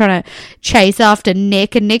Romy's trying to chase after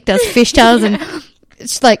Nick, and Nick does fishtails and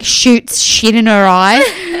it's like shoots shit in her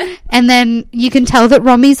eye. And then you can tell that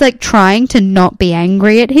Romy's like trying to not be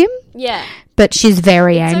angry at him. Yeah. But she's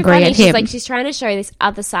very angry at him. She's trying to show this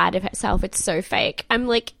other side of herself. It's so fake. I'm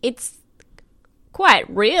like, it's quite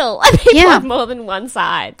real. People have more than one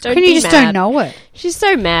side. You just don't know it. She's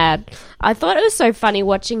so mad. I thought it was so funny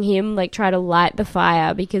watching him like try to light the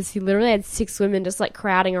fire, because he literally had 6 women just like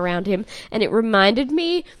crowding around him, and it reminded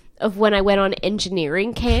me of when I went on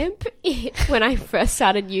engineering camp when I first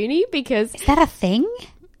started uni. Because is that a thing?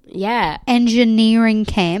 Yeah, engineering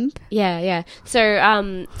camp. Yeah.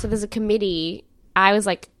 So there's a committee. I was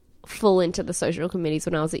like full into the social committees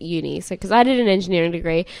when I was at uni. So, because I did an engineering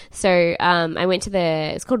degree, so I went to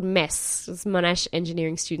it's called MES, it's Monash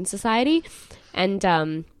Engineering Student Society, and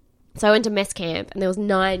so I went to MES camp, and there was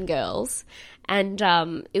 9 girls, and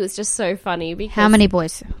it was just so funny because how many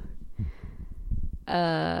boys?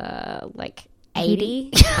 Like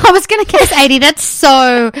 80. I was going to guess 80. That's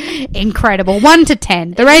so incredible. 1 to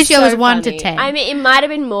 10. The ratio is 1 to 10. I mean, it might have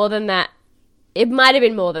been more than that.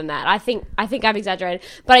 I think I've exaggerated,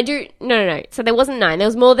 but I do. No. So there wasn't 9. There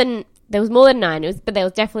was more than 9. But there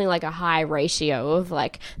was definitely like a high ratio of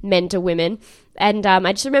like men to women. And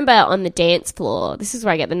I just remember on the dance floor. This is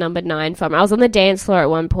where I get the number 9 from. I was on the dance floor at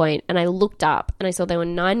one point, and I looked up, and I saw there were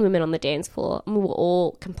 9 women on the dance floor, and we were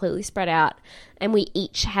all completely spread out, and we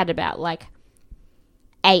each had about like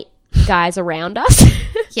 8 guys around us.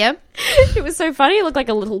 Yep. It was so funny. It looked like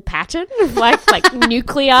a little pattern of like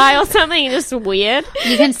nuclei or something. Just weird.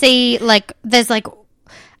 You can see like there's like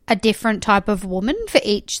a different type of woman for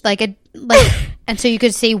each and so you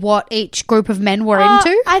could see what each group of men were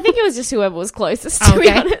into. I think it was just whoever was closest, to be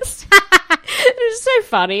honest. It was so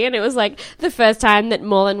funny, and it was like the first time that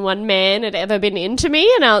more than one man had ever been into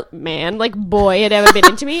me, and boy had ever been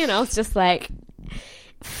into me, and I was just like,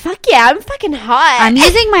 fuck yeah, I'm fucking hot. I'm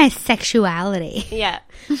using my sexuality. Yeah.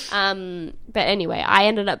 But anyway, I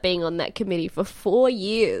ended up being on that committee for 4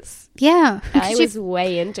 years. Yeah. I was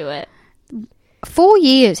way into it. 4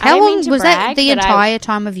 years. How long was that? The entire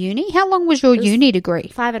time of uni? How long was your uni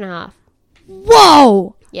degree? 5.5.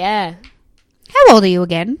 Whoa. Yeah. How old are you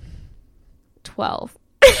again? 12.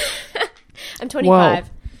 I'm 25.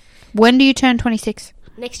 Whoa. When do you turn 26?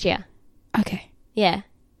 Next year. Okay. Yeah.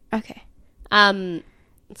 Okay.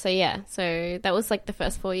 So that was like the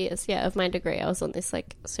first 4 years, of my degree. I was on this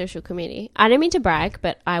like social committee. I don't mean to brag,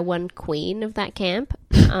 but I won queen of that camp.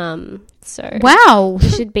 So wow, you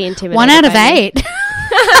should be intimidated. 1 out of 8.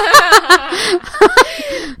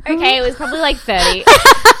 Okay, it was probably like 30.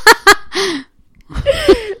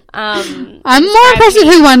 I'm more impressed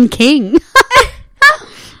with who won king.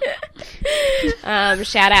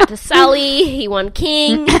 Shout out to Sully. He won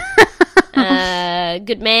king.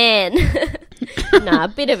 Good man. Nah, a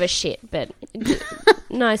bit of a shit, but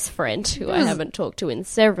nice friend who I haven't talked to in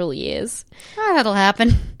several years. Oh, that'll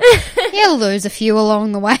happen. He'll lose a few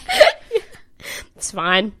along the way. It's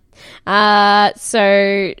fine.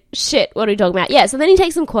 So shit, what are we talking about? Yeah, so then he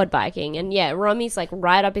takes some quad biking, and Romy's like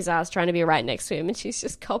right up his ass trying to be right next to him, and she's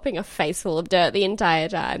just copping a face full of dirt the entire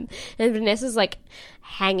time. And Vanessa's like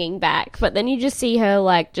hanging back, but then you just see her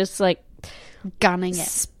like just like gunning it,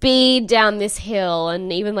 speed down this hill,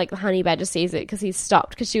 and even like the honey badger sees it because he's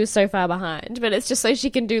stopped because she was so far behind, but it's just so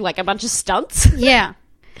she can do like a bunch of stunts. Yeah.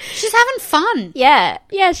 She's having fun. Yeah,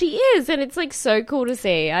 she is, and it's like so cool to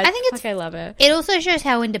see. I think I love her. It also shows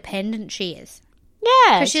how independent she is.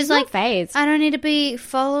 Yeah, because she's like, phased. I don't need to be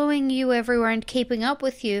following you everywhere and keeping up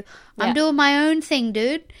with you. I'm doing my own thing,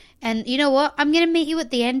 dude. And you know what? I'm going to meet you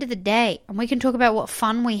at the end of the day, and we can talk about what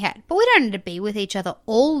fun we had. But we don't need to be with each other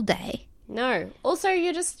all day. No. Also,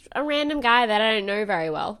 you're just a random guy that I don't know very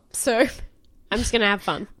well, so I'm just going to have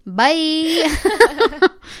fun. Bye.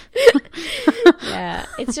 Yeah,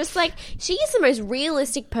 it's just like she is the most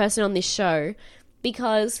realistic person on this show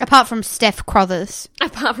because apart from Steph Crothers,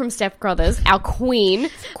 our queen.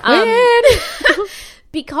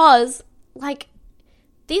 Because like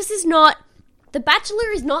this is not The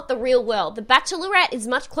Bachelor is not the real world. The Bachelorette is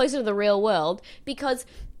much closer to the real world because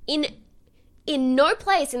in no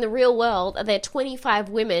place in the real world are there 25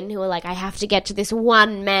 women who are like, I have to get to this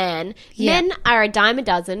one man. Yeah. Men are a dime a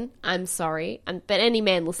dozen. I'm sorry. But any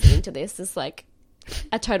man listening to this is like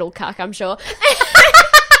a total cuck, I'm sure.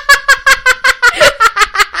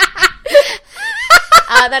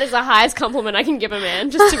 That is the highest compliment I can give a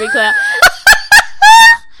man, just to be clear.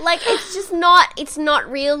 Like, it's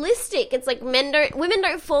not realistic. It's like women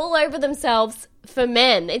don't fall over themselves for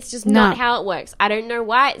men. It's just not how it works. I don't know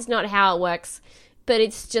why it's not how it works, but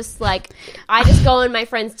it's just like, I just go on my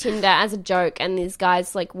friend's Tinder as a joke, and these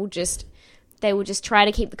guys like will just try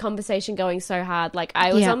to keep the conversation going so hard. Like,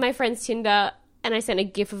 I was on my friend's Tinder and I sent a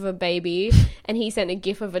gif of a baby and he sent a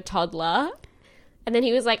gif of a toddler. And then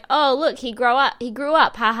he was like, oh, look, he grew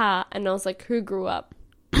up, haha. And I was like, who grew up?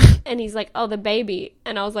 And he's like, oh, the baby.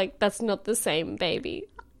 And I was like, that's not the same baby.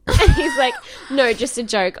 And he's like, no, just a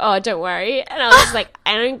joke. Oh, don't worry. And I was like,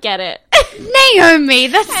 I don't get it. Naomi,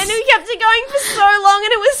 that's... And we kept it going for so long,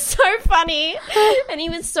 and it was so funny. And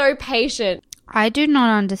he was so patient. I do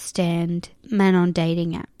not understand men on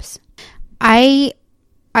dating apps.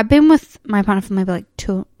 I've been with my partner for maybe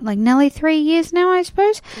nearly 3 years now, I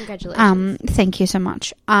suppose. Congratulations. Thank you so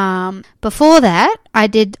much. Before that, I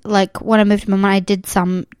did, when I moved to Mumbai, I did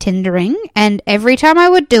some Tindering, and every time I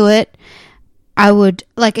would do it, I would,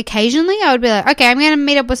 occasionally, I would be like, okay, I'm going to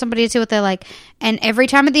meet up with somebody to see what they're like, and every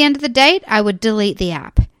time at the end of the date, I would delete the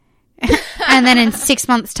app. And then in 6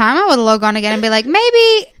 months' time, I would log on again and be like,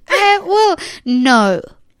 maybe, no.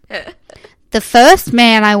 The first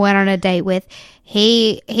man I went on a date with,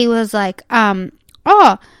 he was like, I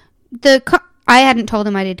hadn't told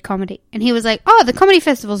him I did comedy. And he was like, oh, the comedy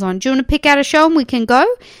festival's on. Do you want to pick out a show and we can go?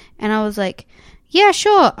 And I was like, yeah,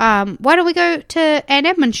 sure. Why don't we go to Anne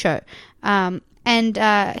Edmonds' show? And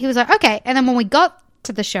he was like, okay. And then when we got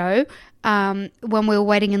to the show, when we were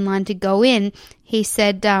waiting in line to go in, he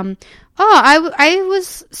said, I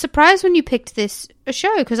was surprised when you picked this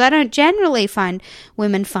show because I don't generally find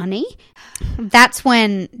women funny. That's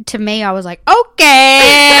when, to me, I was like,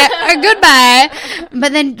 okay, goodbye.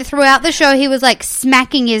 But then throughout the show, he was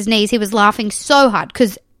smacking his knees. He was laughing so hard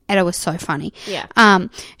because Etta was so funny. Yeah.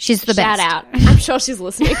 She's the best. Shout out. I'm sure she's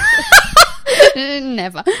listening.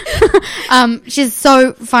 Never. She's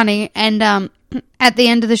so funny. And at the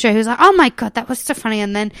end of the show, he was like, oh my God, that was so funny.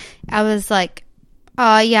 And then I was like,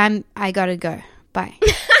 oh yeah, I gotta go. Bye.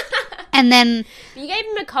 And then... You gave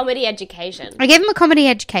him a comedy education. I gave him a comedy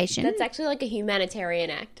education. That's actually like a humanitarian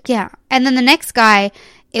act. Yeah. And then the next guy,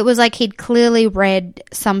 it was like he'd clearly read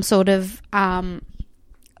some sort of,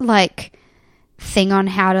 thing on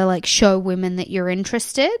how to, show women that you're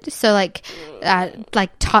interested. So,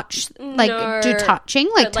 touch, do touching,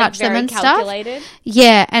 touch them and calculated stuff.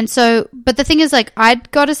 Yeah. And so, but the thing is,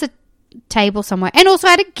 I'd got us a table somewhere. And also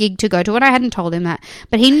I had a gig to go to, and I hadn't told him that.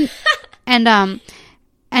 But he...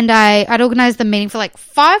 And I'd organised the meeting for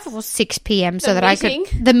 5 or 6 p.m. so that I could...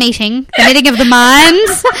 The meeting of the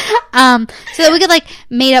minds. So that we could,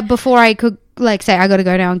 meet up before I could, say, I got to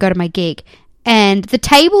go now and go to my gig. And the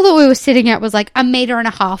table that we were sitting at was, 1.5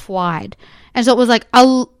 meters wide. And so it was,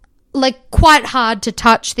 quite hard to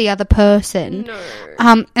touch the other person. No.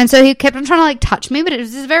 And so he kept on trying to, touch me, but it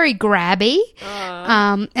was just very grabby.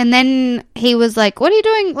 And then he was like, what are you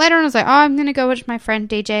doing later? And I was like, oh, I'm going to go watch my friend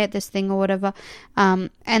DJ at this thing or whatever. And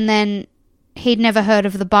then he'd never heard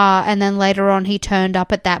of the bar. And then later on he turned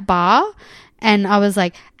up at that bar. And I was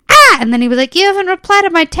like, ah! And then he was like, you haven't replied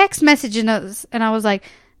to my text message. And I was like,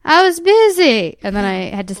 I was busy. And then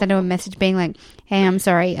I had to send him a message being like, hey, I'm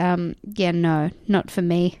sorry. Yeah, no, not for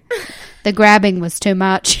me. The grabbing was too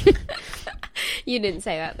much. You didn't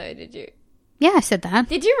say that though, did you? Yeah, I said that.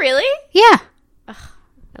 Did you really? Yeah. Ugh,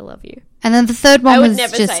 I love you. And then the third one was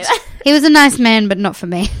never just... say that. He was a nice man, but not for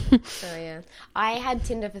me. Oh, yeah. I had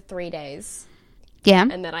Tinder for 3 days. Yeah.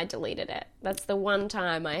 And then I deleted it. That's the one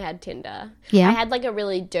time I had Tinder. Yeah. I had a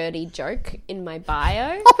really dirty joke in my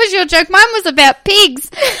bio. What was your joke? Mine was about pigs.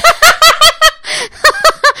 Of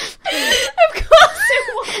course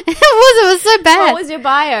it was. It was so bad. What was your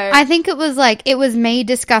bio? I think it was me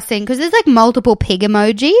discussing, because there's multiple pig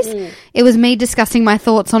emojis. It was me discussing my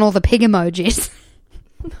thoughts on all the pig emojis.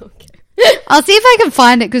 Okay. I'll see if I can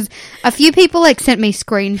find it, because a few people sent me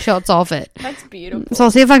screenshots of it. That's beautiful. So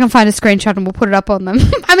I'll see if I can find a screenshot and we'll put it up on them.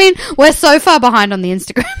 I mean, we're so far behind on the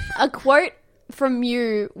Instagram. A quote from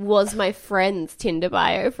you was my friend's Tinder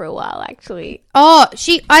bio for a while, actually. Oh,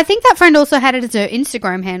 I think that friend also had it as her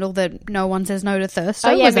Instagram handle, that no one says no to thirst.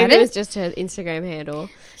 Oh yeah, maybe it was just her Instagram handle.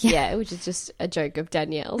 Yeah, which is just a joke of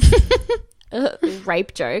Danielle's.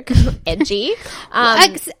 rape joke. Edgy.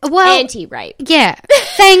 Anti-rape. Yeah.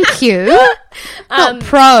 Thank you. Not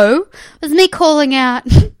pro. It was me calling out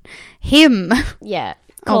him. Yeah.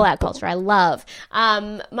 Call out culture. I love.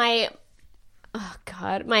 My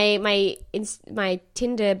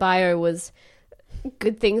Tinder bio was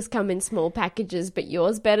good things come in small packages, but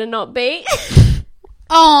yours better not be.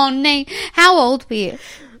 Oh, no. How old were you?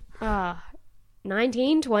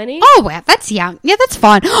 19, 20. Oh, wow. That's young. Yeah, that's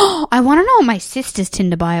fine. I want to know what my sister's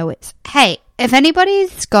Tinder bio is. Hey, if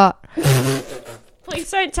anybody's got...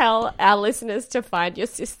 Please don't tell our listeners to find your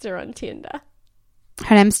sister on Tinder.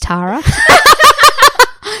 Her name's Tara.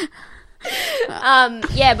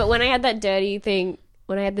 Yeah, but when I had that dirty thing,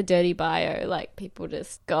 when I had the dirty bio, like, people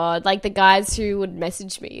just, God, like, the guys who would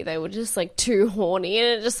message me, they were just, like, too horny,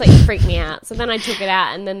 and it just, like, freaked me out. So then I took it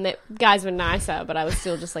out, and then the guys were nicer, but I was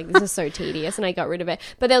still just like, this is so tedious, and I got rid of it.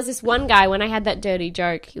 But there was this one guy, when I had that dirty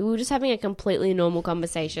joke, we were just having a completely normal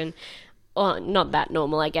conversation. Well, not that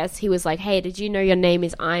normal, I guess. He was like, hey, did you know your name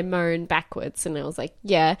is I Moan backwards? And I was like,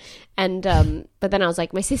 yeah. And, but then I was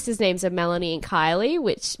like, my sister's names are Melanie and Kylie,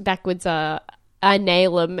 which backwards are I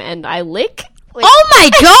nail 'em and I lick. Like, oh my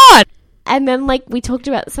God! And then, like, we talked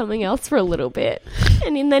about something else for a little bit.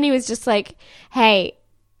 And then he was just like, hey,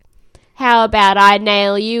 how about I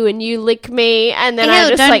nail you and you lick me? And then I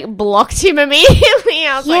just, like, blocked him immediately.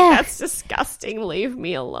 I was like, that's disgusting. Leave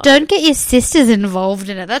me alone. Don't get your sisters involved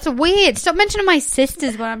in it. That's weird. Stop mentioning my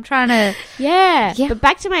sisters when I'm trying to... Yeah. But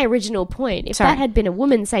back to my original point. If that had been a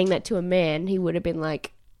woman saying that to a man, he would have been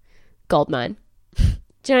like, goldmine. Do you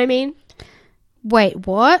know what I mean? Wait,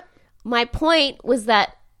 what? My point was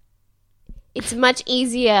that it's much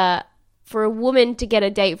easier for a woman to get a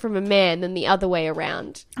date from a man than the other way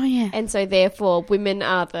around. Oh, yeah. And so, therefore, women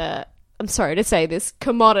are the, I'm sorry to say this,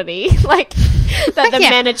 commodity, like, that the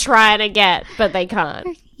men are trying to get, but they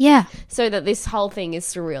can't. Yeah. So that this whole thing is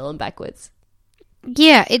surreal and backwards.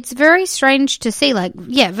 Yeah, it's very strange to see. Like,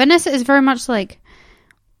 yeah, Vanessa is very much like,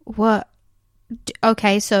 what?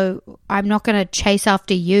 Okay, so I'm not going to chase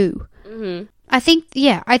after you. Mm-hmm. I think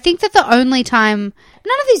that the only time...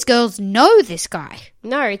 None of these girls know this guy.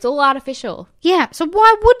 No, it's all artificial. Yeah, so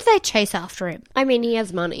why would they chase after him? I mean, he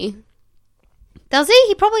has money. Does he?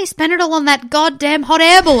 He probably spent it all on that goddamn hot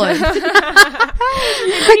air balloon. Call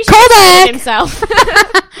back! Himself.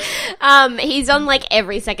 He's on, like,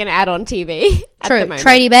 every second ad on TV. True.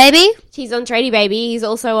 Tradie Baby? He's on Tradie Baby. He's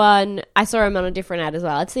also on... I saw him on a different ad as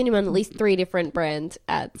well. I've seen him on at least 3 different brand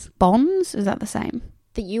ads. Bonds? Is that the same?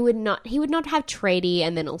 That he would not have Tradie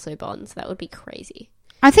and then also Bonds. That would be crazy.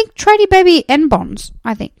 I think Tradie Baby and Bonds,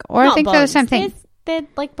 I think. Or not I think Bonds. They're the same thing. They're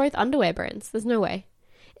like both underwear brands. There's no way.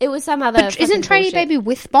 It was some other... But isn't Tradie Baby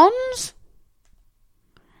with Bonds?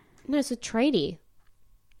 No, it's a Tradie.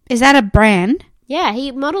 Is that a brand? Yeah,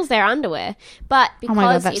 he models their underwear. But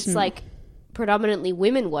because it's like predominantly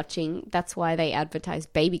women watching, that's why they advertise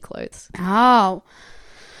baby clothes. Oh.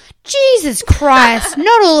 Jesus Christ,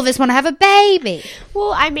 not all of us want to have a baby.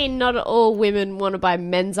 Well, I mean, not all women want to buy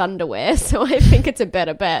men's underwear, so I think it's a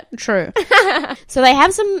better bet. True. So they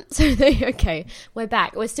have some... Okay, we're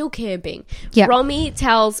back. We're still camping. Yep. Romy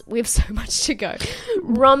tells... We have so much to go.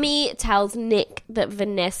 Romy tells Nick that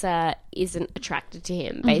Vanessa isn't attracted to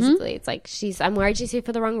him, basically. It's like, I'm worried she's here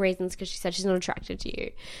for the wrong reasons because she said she's not attracted to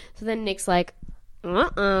you. So then Nick's like...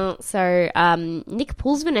 So Nick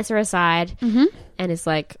pulls Vanessa aside and is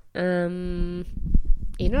like, you're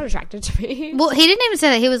not attracted to me. Well, he didn't even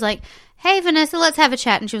say that. He was like, hey, Vanessa, let's have a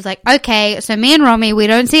chat. And she was like, okay, so me and Romy, we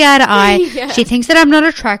don't see eye to eye. Yeah. She thinks that I'm not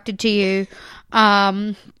attracted to you.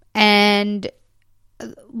 And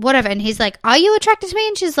whatever. And he's like, are you attracted to me?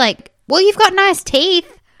 And she's like, well, you've got nice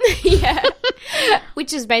teeth. Yeah.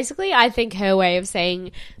 Which is basically, I think, her way of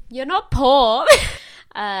saying, you're not poor.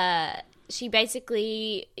 She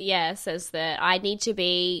basically, says that I need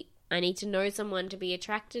to know someone to be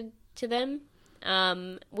attracted to them,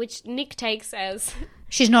 which Nick takes as...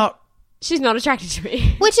 She's not attracted to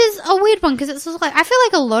me. Which is a weird one, because it's just like, I feel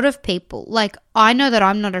like a lot of people, like, I know that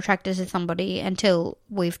I'm not attracted to somebody until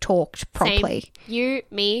we've talked properly. Same. You,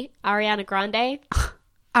 me, Ariana Grande.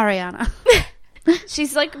 Ariana.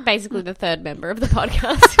 She's, like, basically the third member of the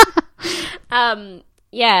podcast.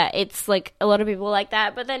 Yeah, it's like a lot of people like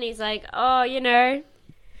that. But then he's like, oh, I know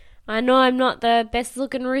I'm not the best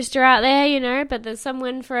looking rooster out there, but there's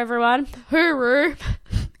someone for everyone. Hooroo.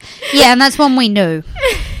 Yeah, and that's when we knew.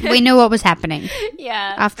 We knew what was happening.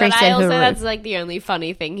 Yeah. After he said hooroo. That's like the only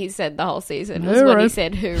funny thing he said the whole season was when he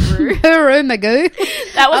said hooroo. Hooroo,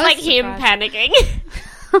 Magoo. That was like him panicking.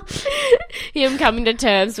 Him coming to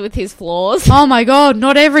terms with his flaws. Oh my God,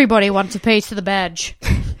 not everybody wants a piece of the badge.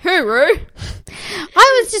 Hooroo.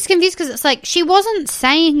 I was just confused because it's like she wasn't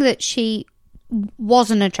saying that she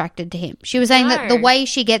wasn't attracted to him. She was saying that the way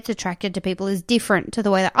she gets attracted to people is different to the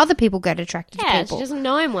way that other people get attracted to people. Yeah, she doesn't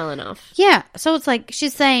know him well enough. Yeah, so it's like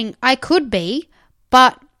she's saying, I could be,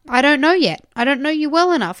 but I don't know yet. I don't know you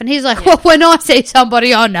well enough. And he's like, well, when I see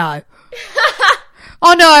somebody, I know.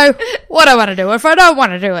 I know what I want to do if I don't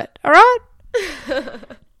want to do it. All right?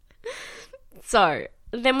 So,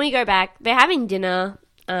 then we go back. They're having dinner.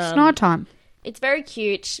 It's night time. It's very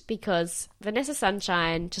cute because Vanessa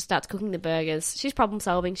Sunshine just starts cooking the burgers. She's problem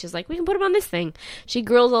solving. She's like, we can put them on this thing. She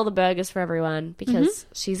grills all the burgers for everyone because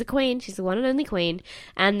she's a queen. She's the one and only queen.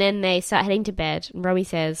 And then they start heading to bed. And Romy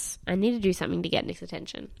says, I need to do something to get Nick's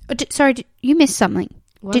attention. Sorry, you missed something.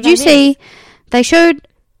 What did you see? They showed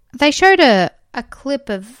a clip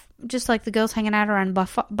of just like the girls hanging out around by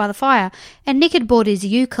the fire. And Nick had brought his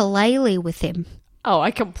ukulele with him. Oh,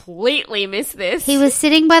 I completely missed this. He was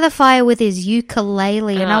sitting by the fire with his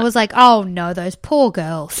ukulele, and I was like, oh no, those poor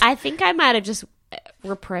girls. I think I might have just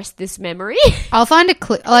repressed this memory. I'll find a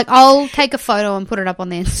clip, like, I'll take a photo and put it up on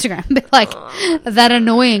the Instagram. Be like, that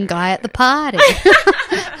annoying guy at the party.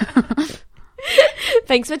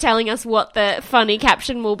 Thanks for telling us what the funny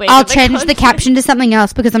caption will be. I'll change the caption to something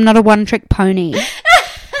else because I'm not a one-trick pony.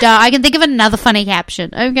 Duh, I can think of another funny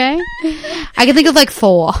caption, okay? I can think of like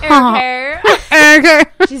 4. Okay.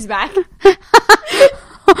 She's back.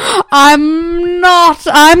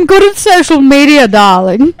 I'm good at social media,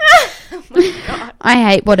 darling. Oh my God. I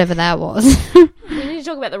hate whatever that was. We need to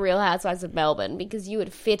talk about the Real Housewives of Melbourne because you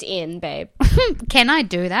would fit in, babe. Can I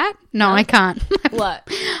do that? No, I can't. What?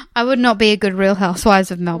 I would not be a good Real Housewives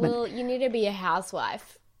of Melbourne. Well, you need to be a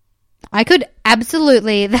housewife. I could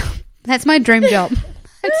absolutely. That's my dream job.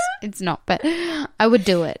 It's not, but I would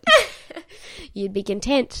do it. You'd be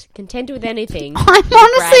content with anything. I'm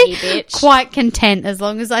honestly quite content as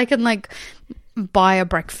long as I can, like, buy a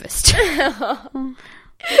breakfast.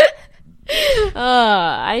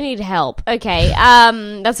 I need help. Okay,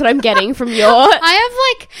 that's what I'm getting from your... I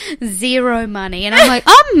have, like, 0 money, and I'm like,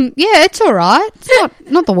 yeah, it's all right.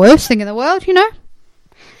 It's not the worst thing in the world, you know?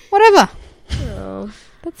 Whatever. Oh,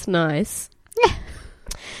 that's nice. Yeah.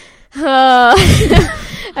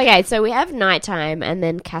 Okay, so we have nighttime, and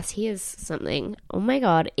then Cass hears something. Oh my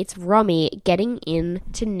God, it's Romy getting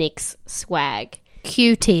into Nick's swag.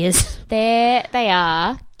 Cue tears. There they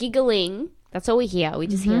are, giggling. That's all we hear. We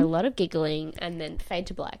just hear a lot of giggling, and then fade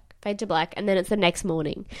to black, and then it's the next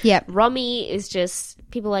morning. Yep. Romy is just,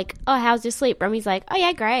 people are like, oh, how's your sleep? Romy's like, oh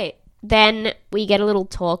yeah, great. Then we get a little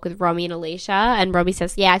talk with Romy and Alicia, and Romy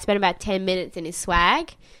says, yeah, I spent about 10 minutes in his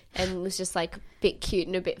swag, and it was just like a bit cute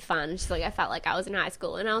and a bit fun. She's like, I felt like I was in high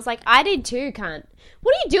school. And I was like, I did too, cunt.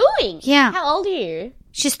 What are you doing? Yeah. How old are you?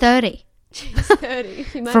 She's 30. She's 30.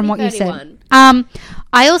 She might From be what 31. you said.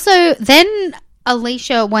 I also, then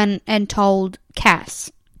Alicia went and told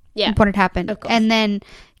Cass what had happened. Of course. And then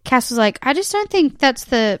Cass was like, I just don't think that's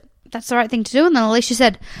the right thing to do. And then Alicia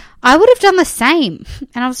said, I would have done the same.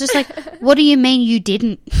 And I was just like, what do you mean you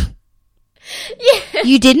didn't? Yeah.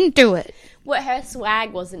 You didn't do it. Well, her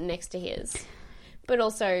swag wasn't next to his. But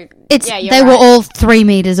also, they were all 3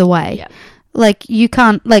 meters away. Yeah. Like, you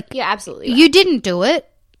can't, like... Yeah, absolutely. Right. You didn't do it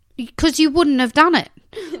because you wouldn't have done it.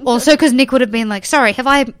 Also, because Nick would have been like, sorry, have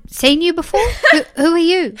I seen you before? Who are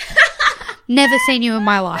you? Never seen you in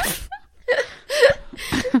my life.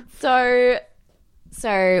 So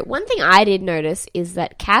one thing I did notice is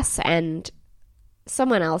that Cass and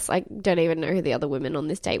someone else, I don't even know who the other women on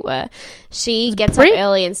this date were, she gets up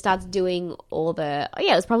early and starts doing all the... Oh,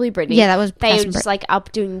 yeah, it was probably Brittany. Yeah, that was... They were just, like,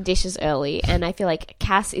 up doing dishes early, and I feel like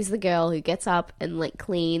Cass is the girl who gets up and, like,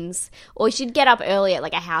 cleans. Or she'd get up early at,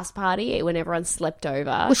 like, a house party when everyone slept over.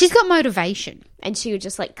 Well, she's got motivation. And she would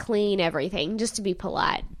just, like, clean everything just to be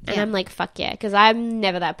polite. And I'm like, fuck yeah, because I'm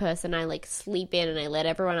never that person. I, like, sleep in and I let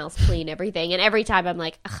everyone else clean everything. And every time I'm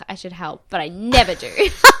like, I should help, but I never do.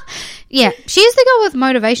 Yeah, she's the girl with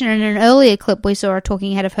motivation. In an earlier clip, we saw her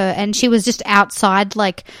talking ahead of her, and she was just outside,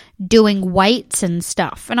 like, doing weights and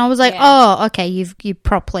stuff. And I was like, oh, okay, you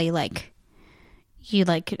properly, like, you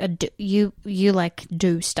do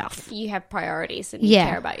stuff. You have priorities and you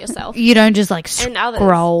care about yourself. You don't just, like,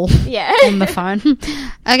 scroll on the phone.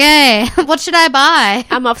 Okay, what should I buy?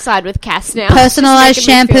 I'm offside with Cass now. Personalized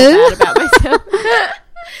shampoo. Me feel bad about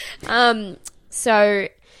myself. So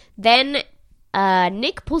then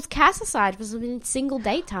Nick pulls Cass aside for some single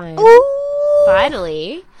date time. Ooh.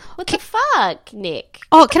 Finally. What the fuck, Nick?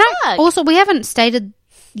 Oh, also, we haven't stated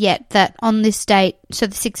yet that on this date, so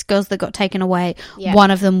the 6 girls that got taken away,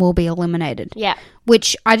 one of them will be eliminated. Yeah.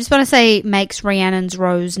 Which I just want to say makes Rhiannon's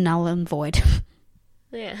rose null and void.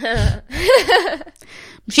 Yeah.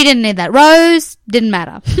 She didn't need that. Rose, didn't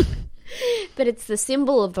matter. But it's the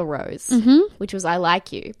symbol of the rose, which was I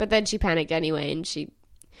like you. But then she panicked anyway, and she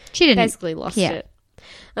didn't basically lost it.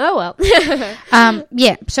 Oh, well.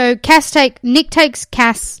 Yeah, so Nick takes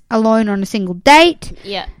Cass alone on a single date.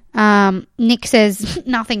 Yeah. Nick says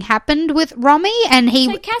nothing happened with Romy, and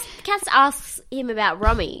So Cass asks him about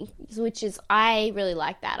Romy, which is, I really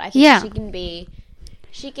like that. I think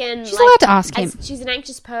she's allowed to ask him. She's an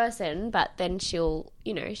anxious person, but then she'll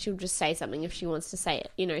just say something if she wants to say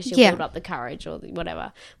it. She'll build up the courage or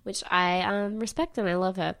whatever, which I respect and I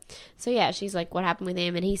love her. So yeah, she's like, what happened with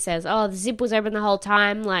him? And he says, oh, the zip was open the whole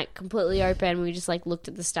time, like completely open. We just like looked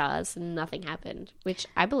at the stars and nothing happened, which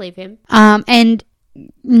I believe him. And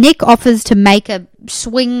Nick offers to make a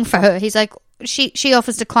swing for her. He's like, she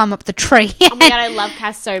offers to climb up the tree. Oh my God, I love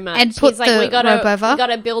Cass so much. And put the rope over. We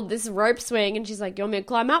gotta build this rope swing. And she's like, you want me to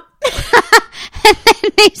climb up?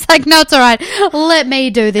 And then he's like, no, it's all right. Let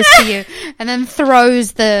me do this for you. And then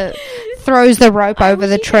throws the rope over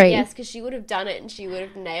the tree. Yes, because she would have done it and she would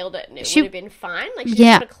have nailed it and it would have been fine. Like, she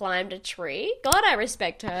would have climbed a tree. God, I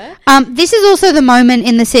respect her. This is also the moment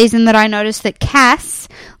in the season that I noticed that Cass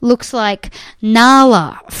looks like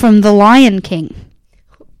Nala from The Lion King.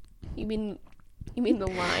 You mean the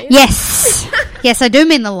lion? Yes. Yes, I do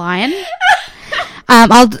mean the lion.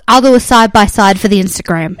 I'll do a side-by-side for the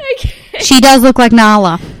Instagram. Okay. She does look like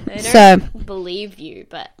Nala. I don't believe you,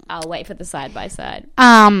 but I'll wait for the side-by-side.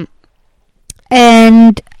 And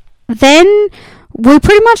then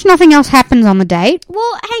pretty much nothing else happens on the date.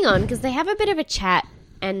 Well, hang on, because they have a bit of a chat,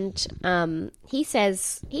 and he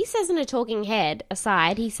says in a talking head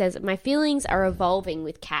aside, he says, my feelings are evolving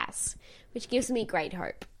with Cass, which gives me great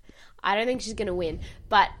hope. I don't think she's going to win,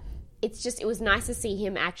 but it was nice to see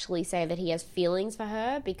him actually say that he has feelings for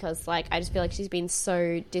her, because, like, I just feel like she's been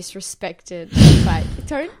so disrespected. But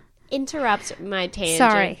don't interrupt my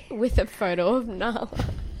tangent with a photo of Nala.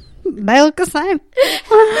 They look the same.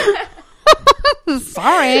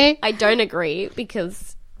 Sorry. I don't agree,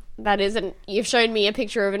 because you've shown me a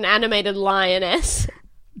picture of an animated lioness.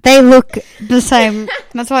 They look the same.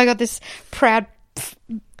 That's why I got this proud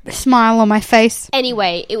smile on my face.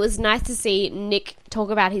 Anyway, it was nice to see Nick talk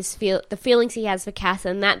about the feelings he has for Cass,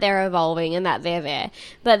 and that they're evolving and that they're there.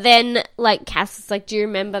 But then, like, Cass is like, do you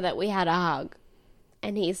remember that we had a hug?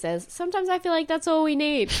 And he says, sometimes I feel like that's all we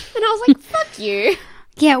need. And I was like, fuck you.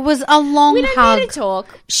 Yeah, it was a long hug. We don't need to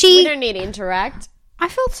talk. We don't need to interact. I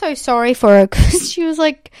felt so sorry for her, because she was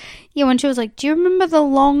like, when she was like, do you remember the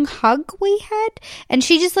long hug we had? And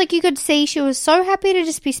she just, like, you could see she was so happy to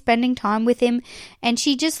just be spending time with him. And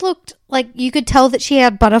she just looked like you could tell that she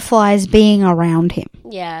had butterflies being around him.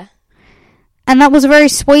 Yeah. And that was very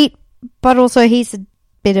sweet, but also he's a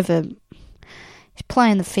bit of he's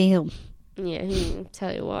playing the field. Yeah,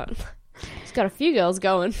 tell you what. He's got a few girls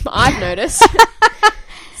going, I've noticed.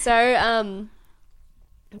 So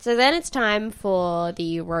then it's time for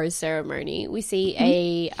the rose ceremony. We see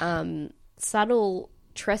a subtle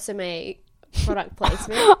Tresemme product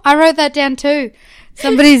placement. I wrote that down too.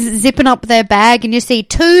 Somebody's zipping up their bag and you see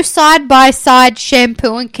 2 side-by-side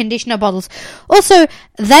shampoo and conditioner bottles. Also,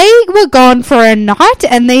 they were gone for a night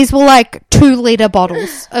and these were like 2-litre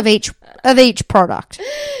bottles of each product.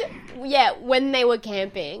 Yeah, when they were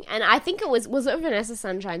camping. And I think was it Vanessa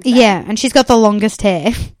Sunshine's bag? Yeah, and she's got the longest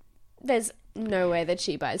hair. There's no way that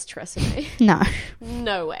she buys Tresemme. No.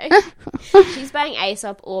 No way. She's buying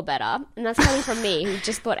Aesop or better. And that's coming from me, who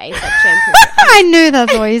just bought Aesop shampoo. I knew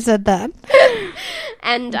that's why you said that.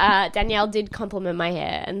 And Danielle did compliment my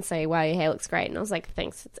hair and say, wow, your hair looks great. And I was like,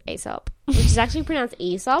 thanks, it's Aesop. Which is actually pronounced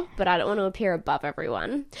Aesop, but I don't want to appear above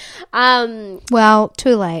everyone. Well,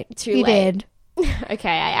 too late. You did. Okay,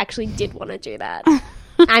 I actually did want to do that.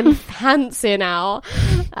 I'm fancy now.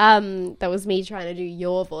 That was me trying to do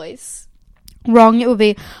your voice. Wrong, it would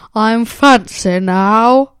be, I'm fancy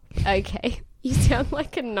now. Okay. You sound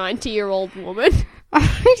like a 90-year-old woman.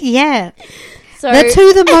 Yeah. So that's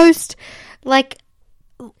who the most, like,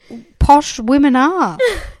 posh women are.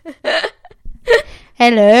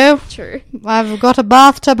 Hello. True. I've got a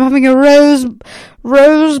bathtub, having a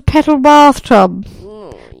rose petal bathtub.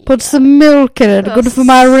 Put some milk in it, good for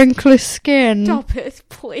my wrinkly skin. Stop it,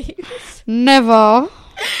 please. Never.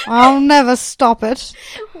 I'll never stop it.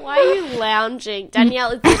 Why are you lounging?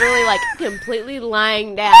 Danielle is literally like completely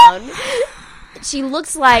lying down. She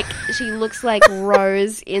looks like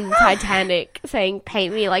Rose in Titanic saying,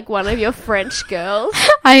 paint me like one of your French girls.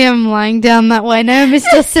 I am lying down that way now. I'm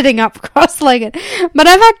still sitting up cross-legged. But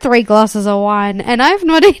I've had 3 glasses of wine and I've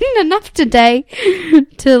not eaten enough today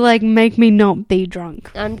to like make me not be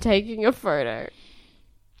drunk. I'm taking a photo.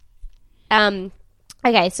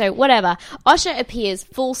 Okay, so whatever. Osher appears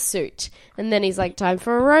full suit, and then he's like, time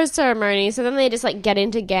for a rose ceremony. So then they just like get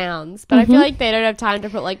into gowns, but I feel like they don't have time to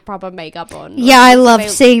put like proper makeup on. Yeah, I love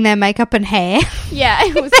seeing their makeup and hair. Yeah,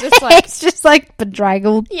 it was just like it's just like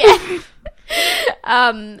bedraggled. Yeah.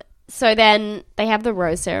 So then they have the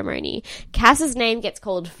rose ceremony. Cass's name gets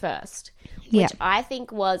called first. Which I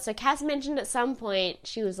think was... So Cass mentioned at some point,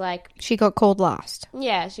 she was like... She got called last.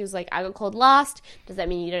 Yeah, she was like, I got called last. Does that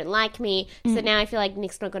mean you don't like me? So now I feel like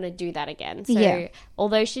Nick's not going to do that again. So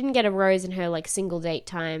although she didn't get a rose in her like single date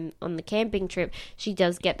time on the camping trip, she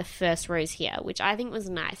does get the first rose here, which I think was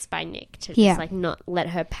nice by Nick to just like not let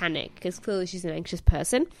her panic because clearly she's an anxious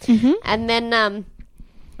person. And then...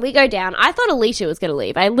 we go down. I thought Alicia was going to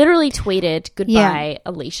leave. I literally tweeted, goodbye,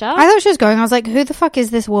 Alicia. I thought she was going. I was like, who the fuck is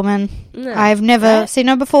this woman? No, I've never seen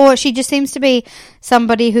her before. She just seems to be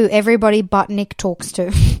somebody who everybody but Nick talks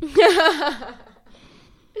to.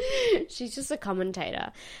 She's just a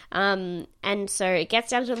commentator. And so it gets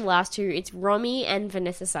down to the last two. It's Romy and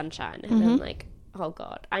Vanessa Sunshine. And I'm like, oh,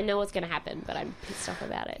 God. I know what's going to happen, but I'm pissed off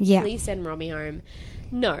about it. Yeah. Please send Romy home.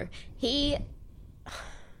 No.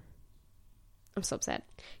 I'm so upset.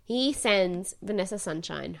 He sends Vanessa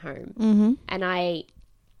Sunshine home. And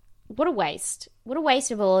what a waste. What a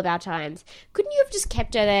waste of all of our times. Couldn't you have just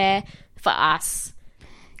kept her there for us?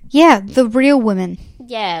 Yeah, the real women.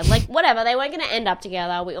 Yeah, like, whatever. They weren't going to end up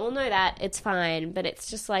together. We all know that. It's fine. But it's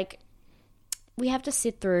just like, we have to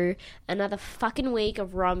sit through another fucking week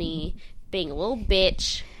of Romy being a little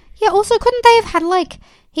bitch. Yeah, also, couldn't they have had, like...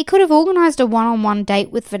 He could have organised a one-on-one date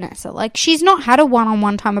with Vanessa. Like, she's not had a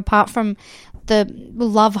one-on-one time apart from the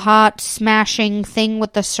love heart smashing thing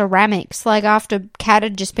with the ceramics. Like, after Kat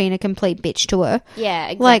had just been a complete bitch to her. Yeah,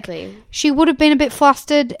 exactly. Like, she would have been a bit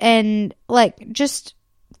flustered and, like, just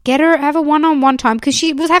get her, have a one-on-one time. Because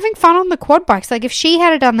she was having fun on the quad bikes. Like, if she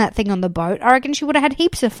had done that thing on the boat, I reckon she would have had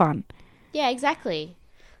heaps of fun. Yeah, exactly.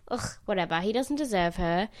 Ugh, whatever. He doesn't deserve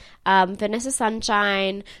her. Vanessa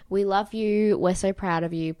Sunshine, we love you. We're so proud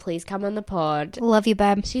of you. Please come on the pod. Love you,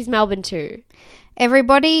 babe. She's Melbourne too.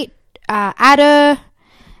 Everybody, add her,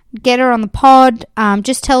 get her on the pod.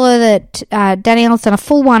 Just tell her that Danielle's done a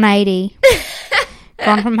full 180.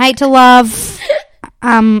 Gone from hate to love.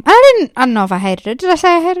 I don't know if I hated her. Did I say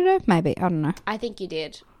I hated her? Maybe. I don't know. I think you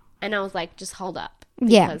did. And I was like, just hold up.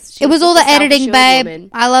 Yeah, it was all the editing, babe. Woman.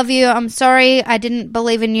 I love you. I'm sorry I didn't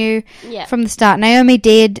believe in you from the start. Naomi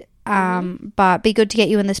did, but be good to get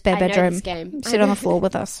you in the spare bedroom. Sit on the floor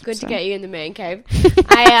with us. Good to get you in the man cave.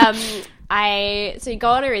 So you go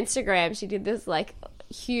on her Instagram. She did this like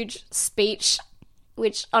huge speech,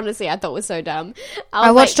 which honestly I thought was so dumb. I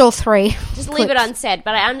watched all three. Just leave it unsaid,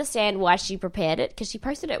 but I understand why she prepared it because she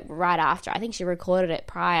posted it right after. I think she recorded it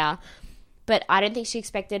prior. But I don't think she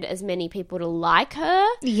expected as many people to like her.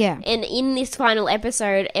 Yeah. And in this final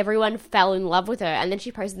episode, everyone fell in love with her. And then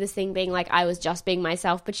she posted this thing being like, I was just being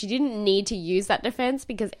myself. But she didn't need to use that defense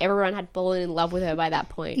because everyone had fallen in love with her by that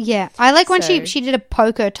point. Yeah. I like when she did a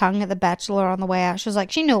poke her tongue at the Bachelor on the way out. She was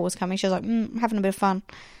like, she knew it was coming. She was like, having a bit of fun.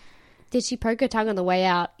 Did she poke her tongue on the way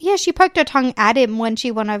out? Yeah, she poked her tongue at him when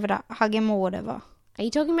she went over to hug him or whatever. Are you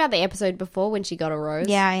talking about the episode before when she got a rose?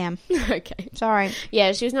 Yeah, I am. Okay. Sorry.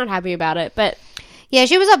 Yeah, she was not happy about it, but... Yeah,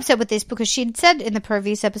 she was upset with this because she'd said in the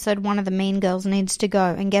previous episode one of the mean girls needs to go.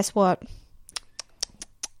 And guess what?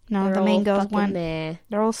 None of the mean girls went. There.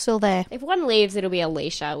 They're all still there. If one leaves, it'll be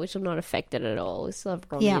Alicia, which will not affect it at all. We still have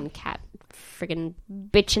Romy and Kat friggin'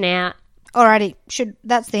 bitching out. Alrighty.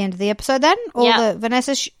 That's the end of the episode then?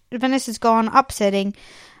 Vanessa's gone, upsetting.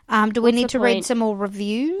 Do we need to read some more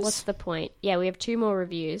reviews? What's the point? Yeah, we have 2 more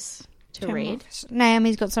reviews to read.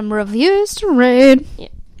 Naomi's got some reviews to read. Yeah.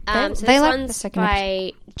 So this one's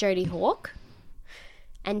by Jodie Hawk.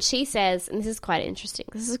 And she says, and this is quite interesting.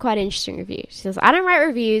 This is quite an interesting review. She says, I don't write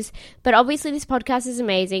reviews, but obviously this podcast is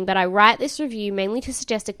amazing, but I write this review mainly to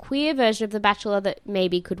suggest a queer version of The Bachelor that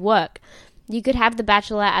maybe could work. You could have The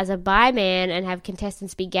Bachelor as a bi man and have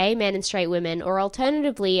contestants be gay men and straight women, or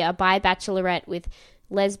alternatively a bi bachelorette with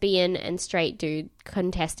lesbian and straight dude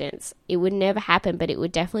contestants. It would never happen, but it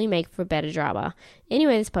would definitely make for better drama.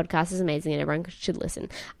 Anyway, this podcast is amazing and everyone should listen.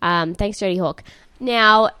 Thanks, Jodie Hawk.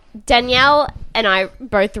 Now, Danielle and I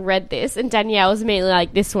both read this, and Danielle was immediately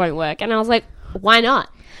like, this won't work. And I was like, why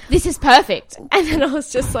not? This is perfect. And then I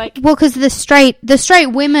was just like... Well, because the straight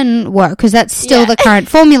women work, because that's still the current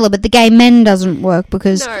formula, but the gay men doesn't work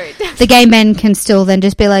because the gay men can still then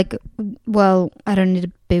just be like, well, I don't need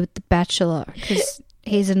to be with the Bachelor because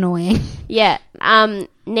he's annoying. Yeah.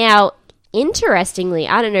 Now, interestingly,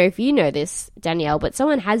 I don't know if you know this, Danielle, but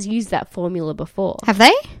someone has used that formula before. Have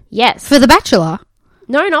they? Yes. For The Bachelor?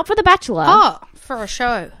 No, not for The Bachelor. Oh, for a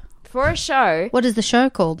show. for a show. What is the show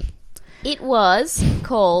called? It was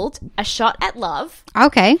called A Shot at Love.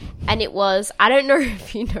 Okay. And it was, I don't know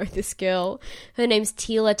if you know this girl. Her name's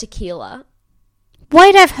Tila Tequila.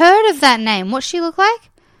 Wait, I've heard of that name. What's she look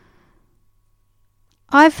like?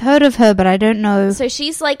 I've heard of her, but I don't know. So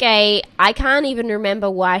she's like I can't even remember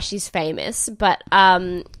why she's famous, but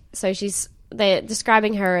so they're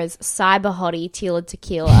describing her as cyber hottie Tila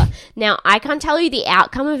Tequila. Now, I can't tell you the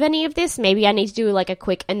outcome of any of this. Maybe I need to do like a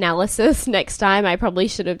quick analysis next time. I probably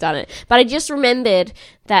should have done it. But I just remembered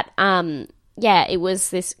that, it was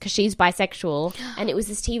this, because she's bisexual, and it was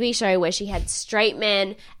this TV show where she had straight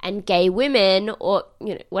men and gay women, or,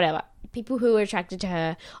 whatever, people who were attracted to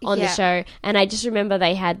her on the show. And I just remember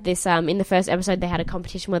they had this, in the first episode, they had a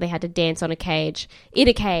competition where they had to dance on a cage,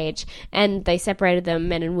 and they separated them,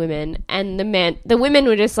 men and women. And the women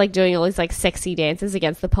were just like doing all these like sexy dances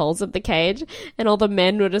against the poles of the cage, and all the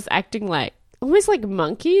men were just acting like, almost like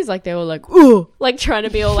monkeys, like they were like, ooh, like trying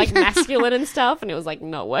to be all like masculine and stuff, and it was like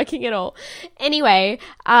not working at all. Anyway,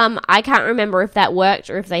 I can't remember if that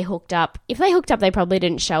worked or if they hooked up. If they hooked up, they probably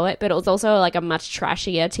didn't show it, but it was also like a much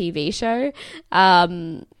trashier TV show.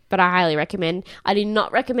 But I highly recommend. I do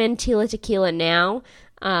not recommend Tila Tequila now.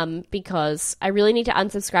 Because I really need to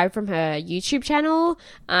unsubscribe from her YouTube channel.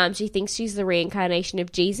 She thinks she's the reincarnation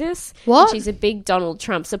of Jesus. What? She's a big Donald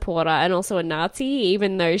Trump supporter and also a Nazi,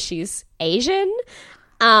 even though she's Asian.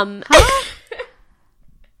 Huh?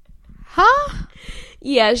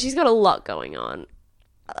 Yeah, she's got a lot going on.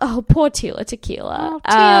 Oh, poor Tila Tequila. Oh,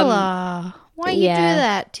 Tila. Why you do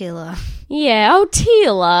that, Tila? Yeah, oh,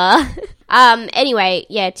 Tila. Anyway,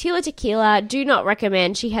 yeah, Tila Tequila, do not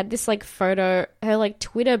recommend. She had this, like, photo, her, like,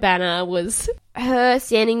 Twitter banner was her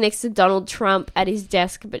standing next to Donald Trump at his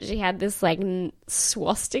desk, but she had this, like,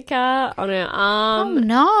 swastika on her arm. Oh,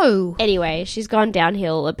 no. Anyway, she's gone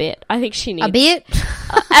downhill a bit. I think she needs... A bit?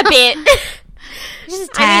 A bit.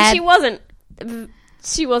 Just a tad. I mean,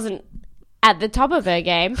 she wasn't at the top of her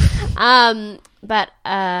game. But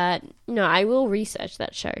no, I will research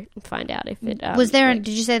that show and find out if it was there. Did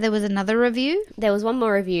you say there was another review? There was one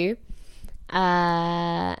more review.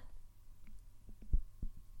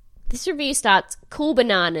 This review starts cool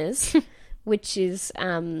bananas, which is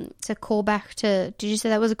it's a callback to. Did you say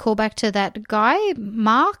that was a callback to that guy,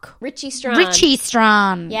 Mark Richie Strand? Richie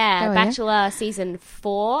Strand, Bachelor season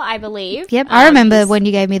 4, I believe. Yep, I remember when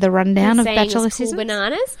you gave me the rundown of Bachelor cool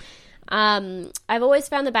bananas. I've always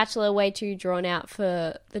found The Bachelor way too drawn out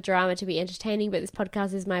for the drama to be entertaining, but this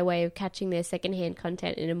podcast is my way of catching their secondhand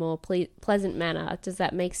content in a more pleasant manner. Does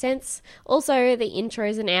that make sense? Also, the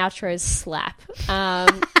intros and outros slap.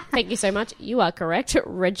 Thank you so much. You are correct,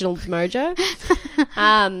 Reginald Mojo.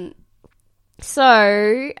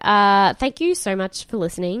 So, thank you so much for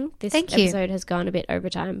listening. This episode has gone a bit over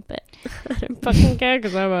time, but I don't fucking care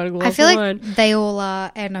because I'm on a glass I feel of like wine. they all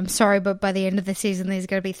are, and I'm sorry, but by the end of the season, there's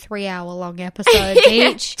going to be 3-hour-long episodes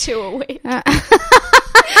each. 2 a week. What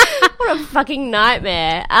a fucking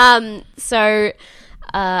nightmare. So,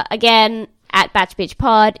 again, at Batch Bitch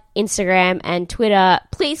Pod, Instagram and Twitter,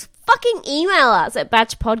 please fucking email us at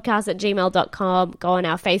batchpodcast@gmail.com. Go on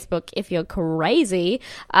our Facebook if you're crazy.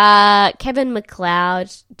 Kevin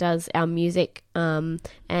MacLeod does our music, and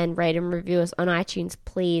rate and review us on iTunes,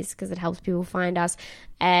 please, because it helps people find us.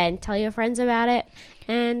 And tell your friends about it.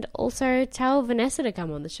 And also tell Vanessa to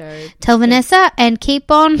come on the show. Tell Vanessa and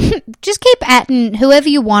keep on, just keep atting whoever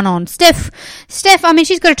you want on. Steph, I mean,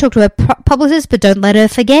 she's got to talk to her publicist, but don't let her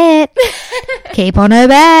forget. Keep on her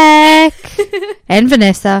back. And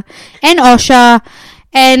Vanessa. And Osha.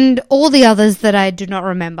 And all the others that I do not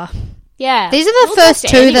remember. Yeah. These are the first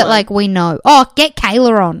two that, like, we know. Oh, get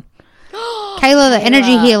Kayla on. Kayla, the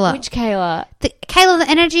energy healer. Which Kayla? Kayla, the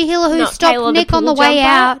energy healer who stopped Kayla, Nick on the way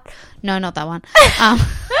out. No, not that one.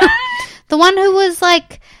 The one who was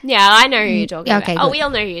like... Yeah, I know who you're talking about. Good. Oh, we all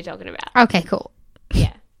know who you're talking about. Okay, cool.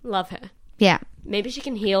 Yeah, love her. Yeah. Maybe she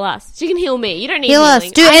can heal us. She can heal me. You don't need heal healing.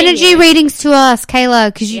 Us. Do energy readings to us,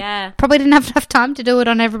 Kayla, because you probably didn't have enough time to do it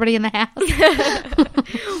on everybody in the house.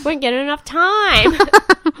 Won't get enough time.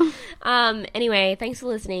 Anyway, thanks for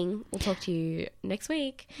listening. We'll talk to you next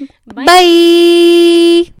week. Bye.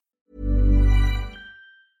 Bye.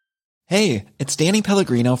 Hey, it's Danny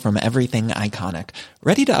Pellegrino from Everything Iconic.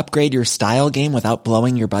 Ready to upgrade your style game without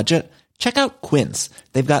blowing your budget? Check out Quince.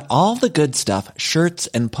 They've got all the good stuff, shirts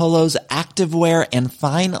and polos, activewear, and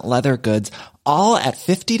fine leather goods, all at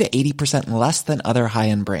 50 to 80% less than other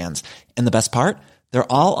high-end brands. And the best part?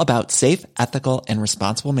 They're all about safe, ethical, and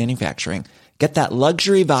responsible manufacturing. Get that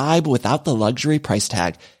luxury vibe without the luxury price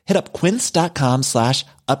tag. Hit up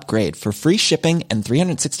quince.com/upgrade for free shipping and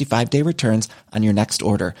 365-day returns on your next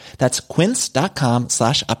order. That's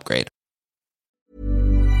quince.com/upgrade.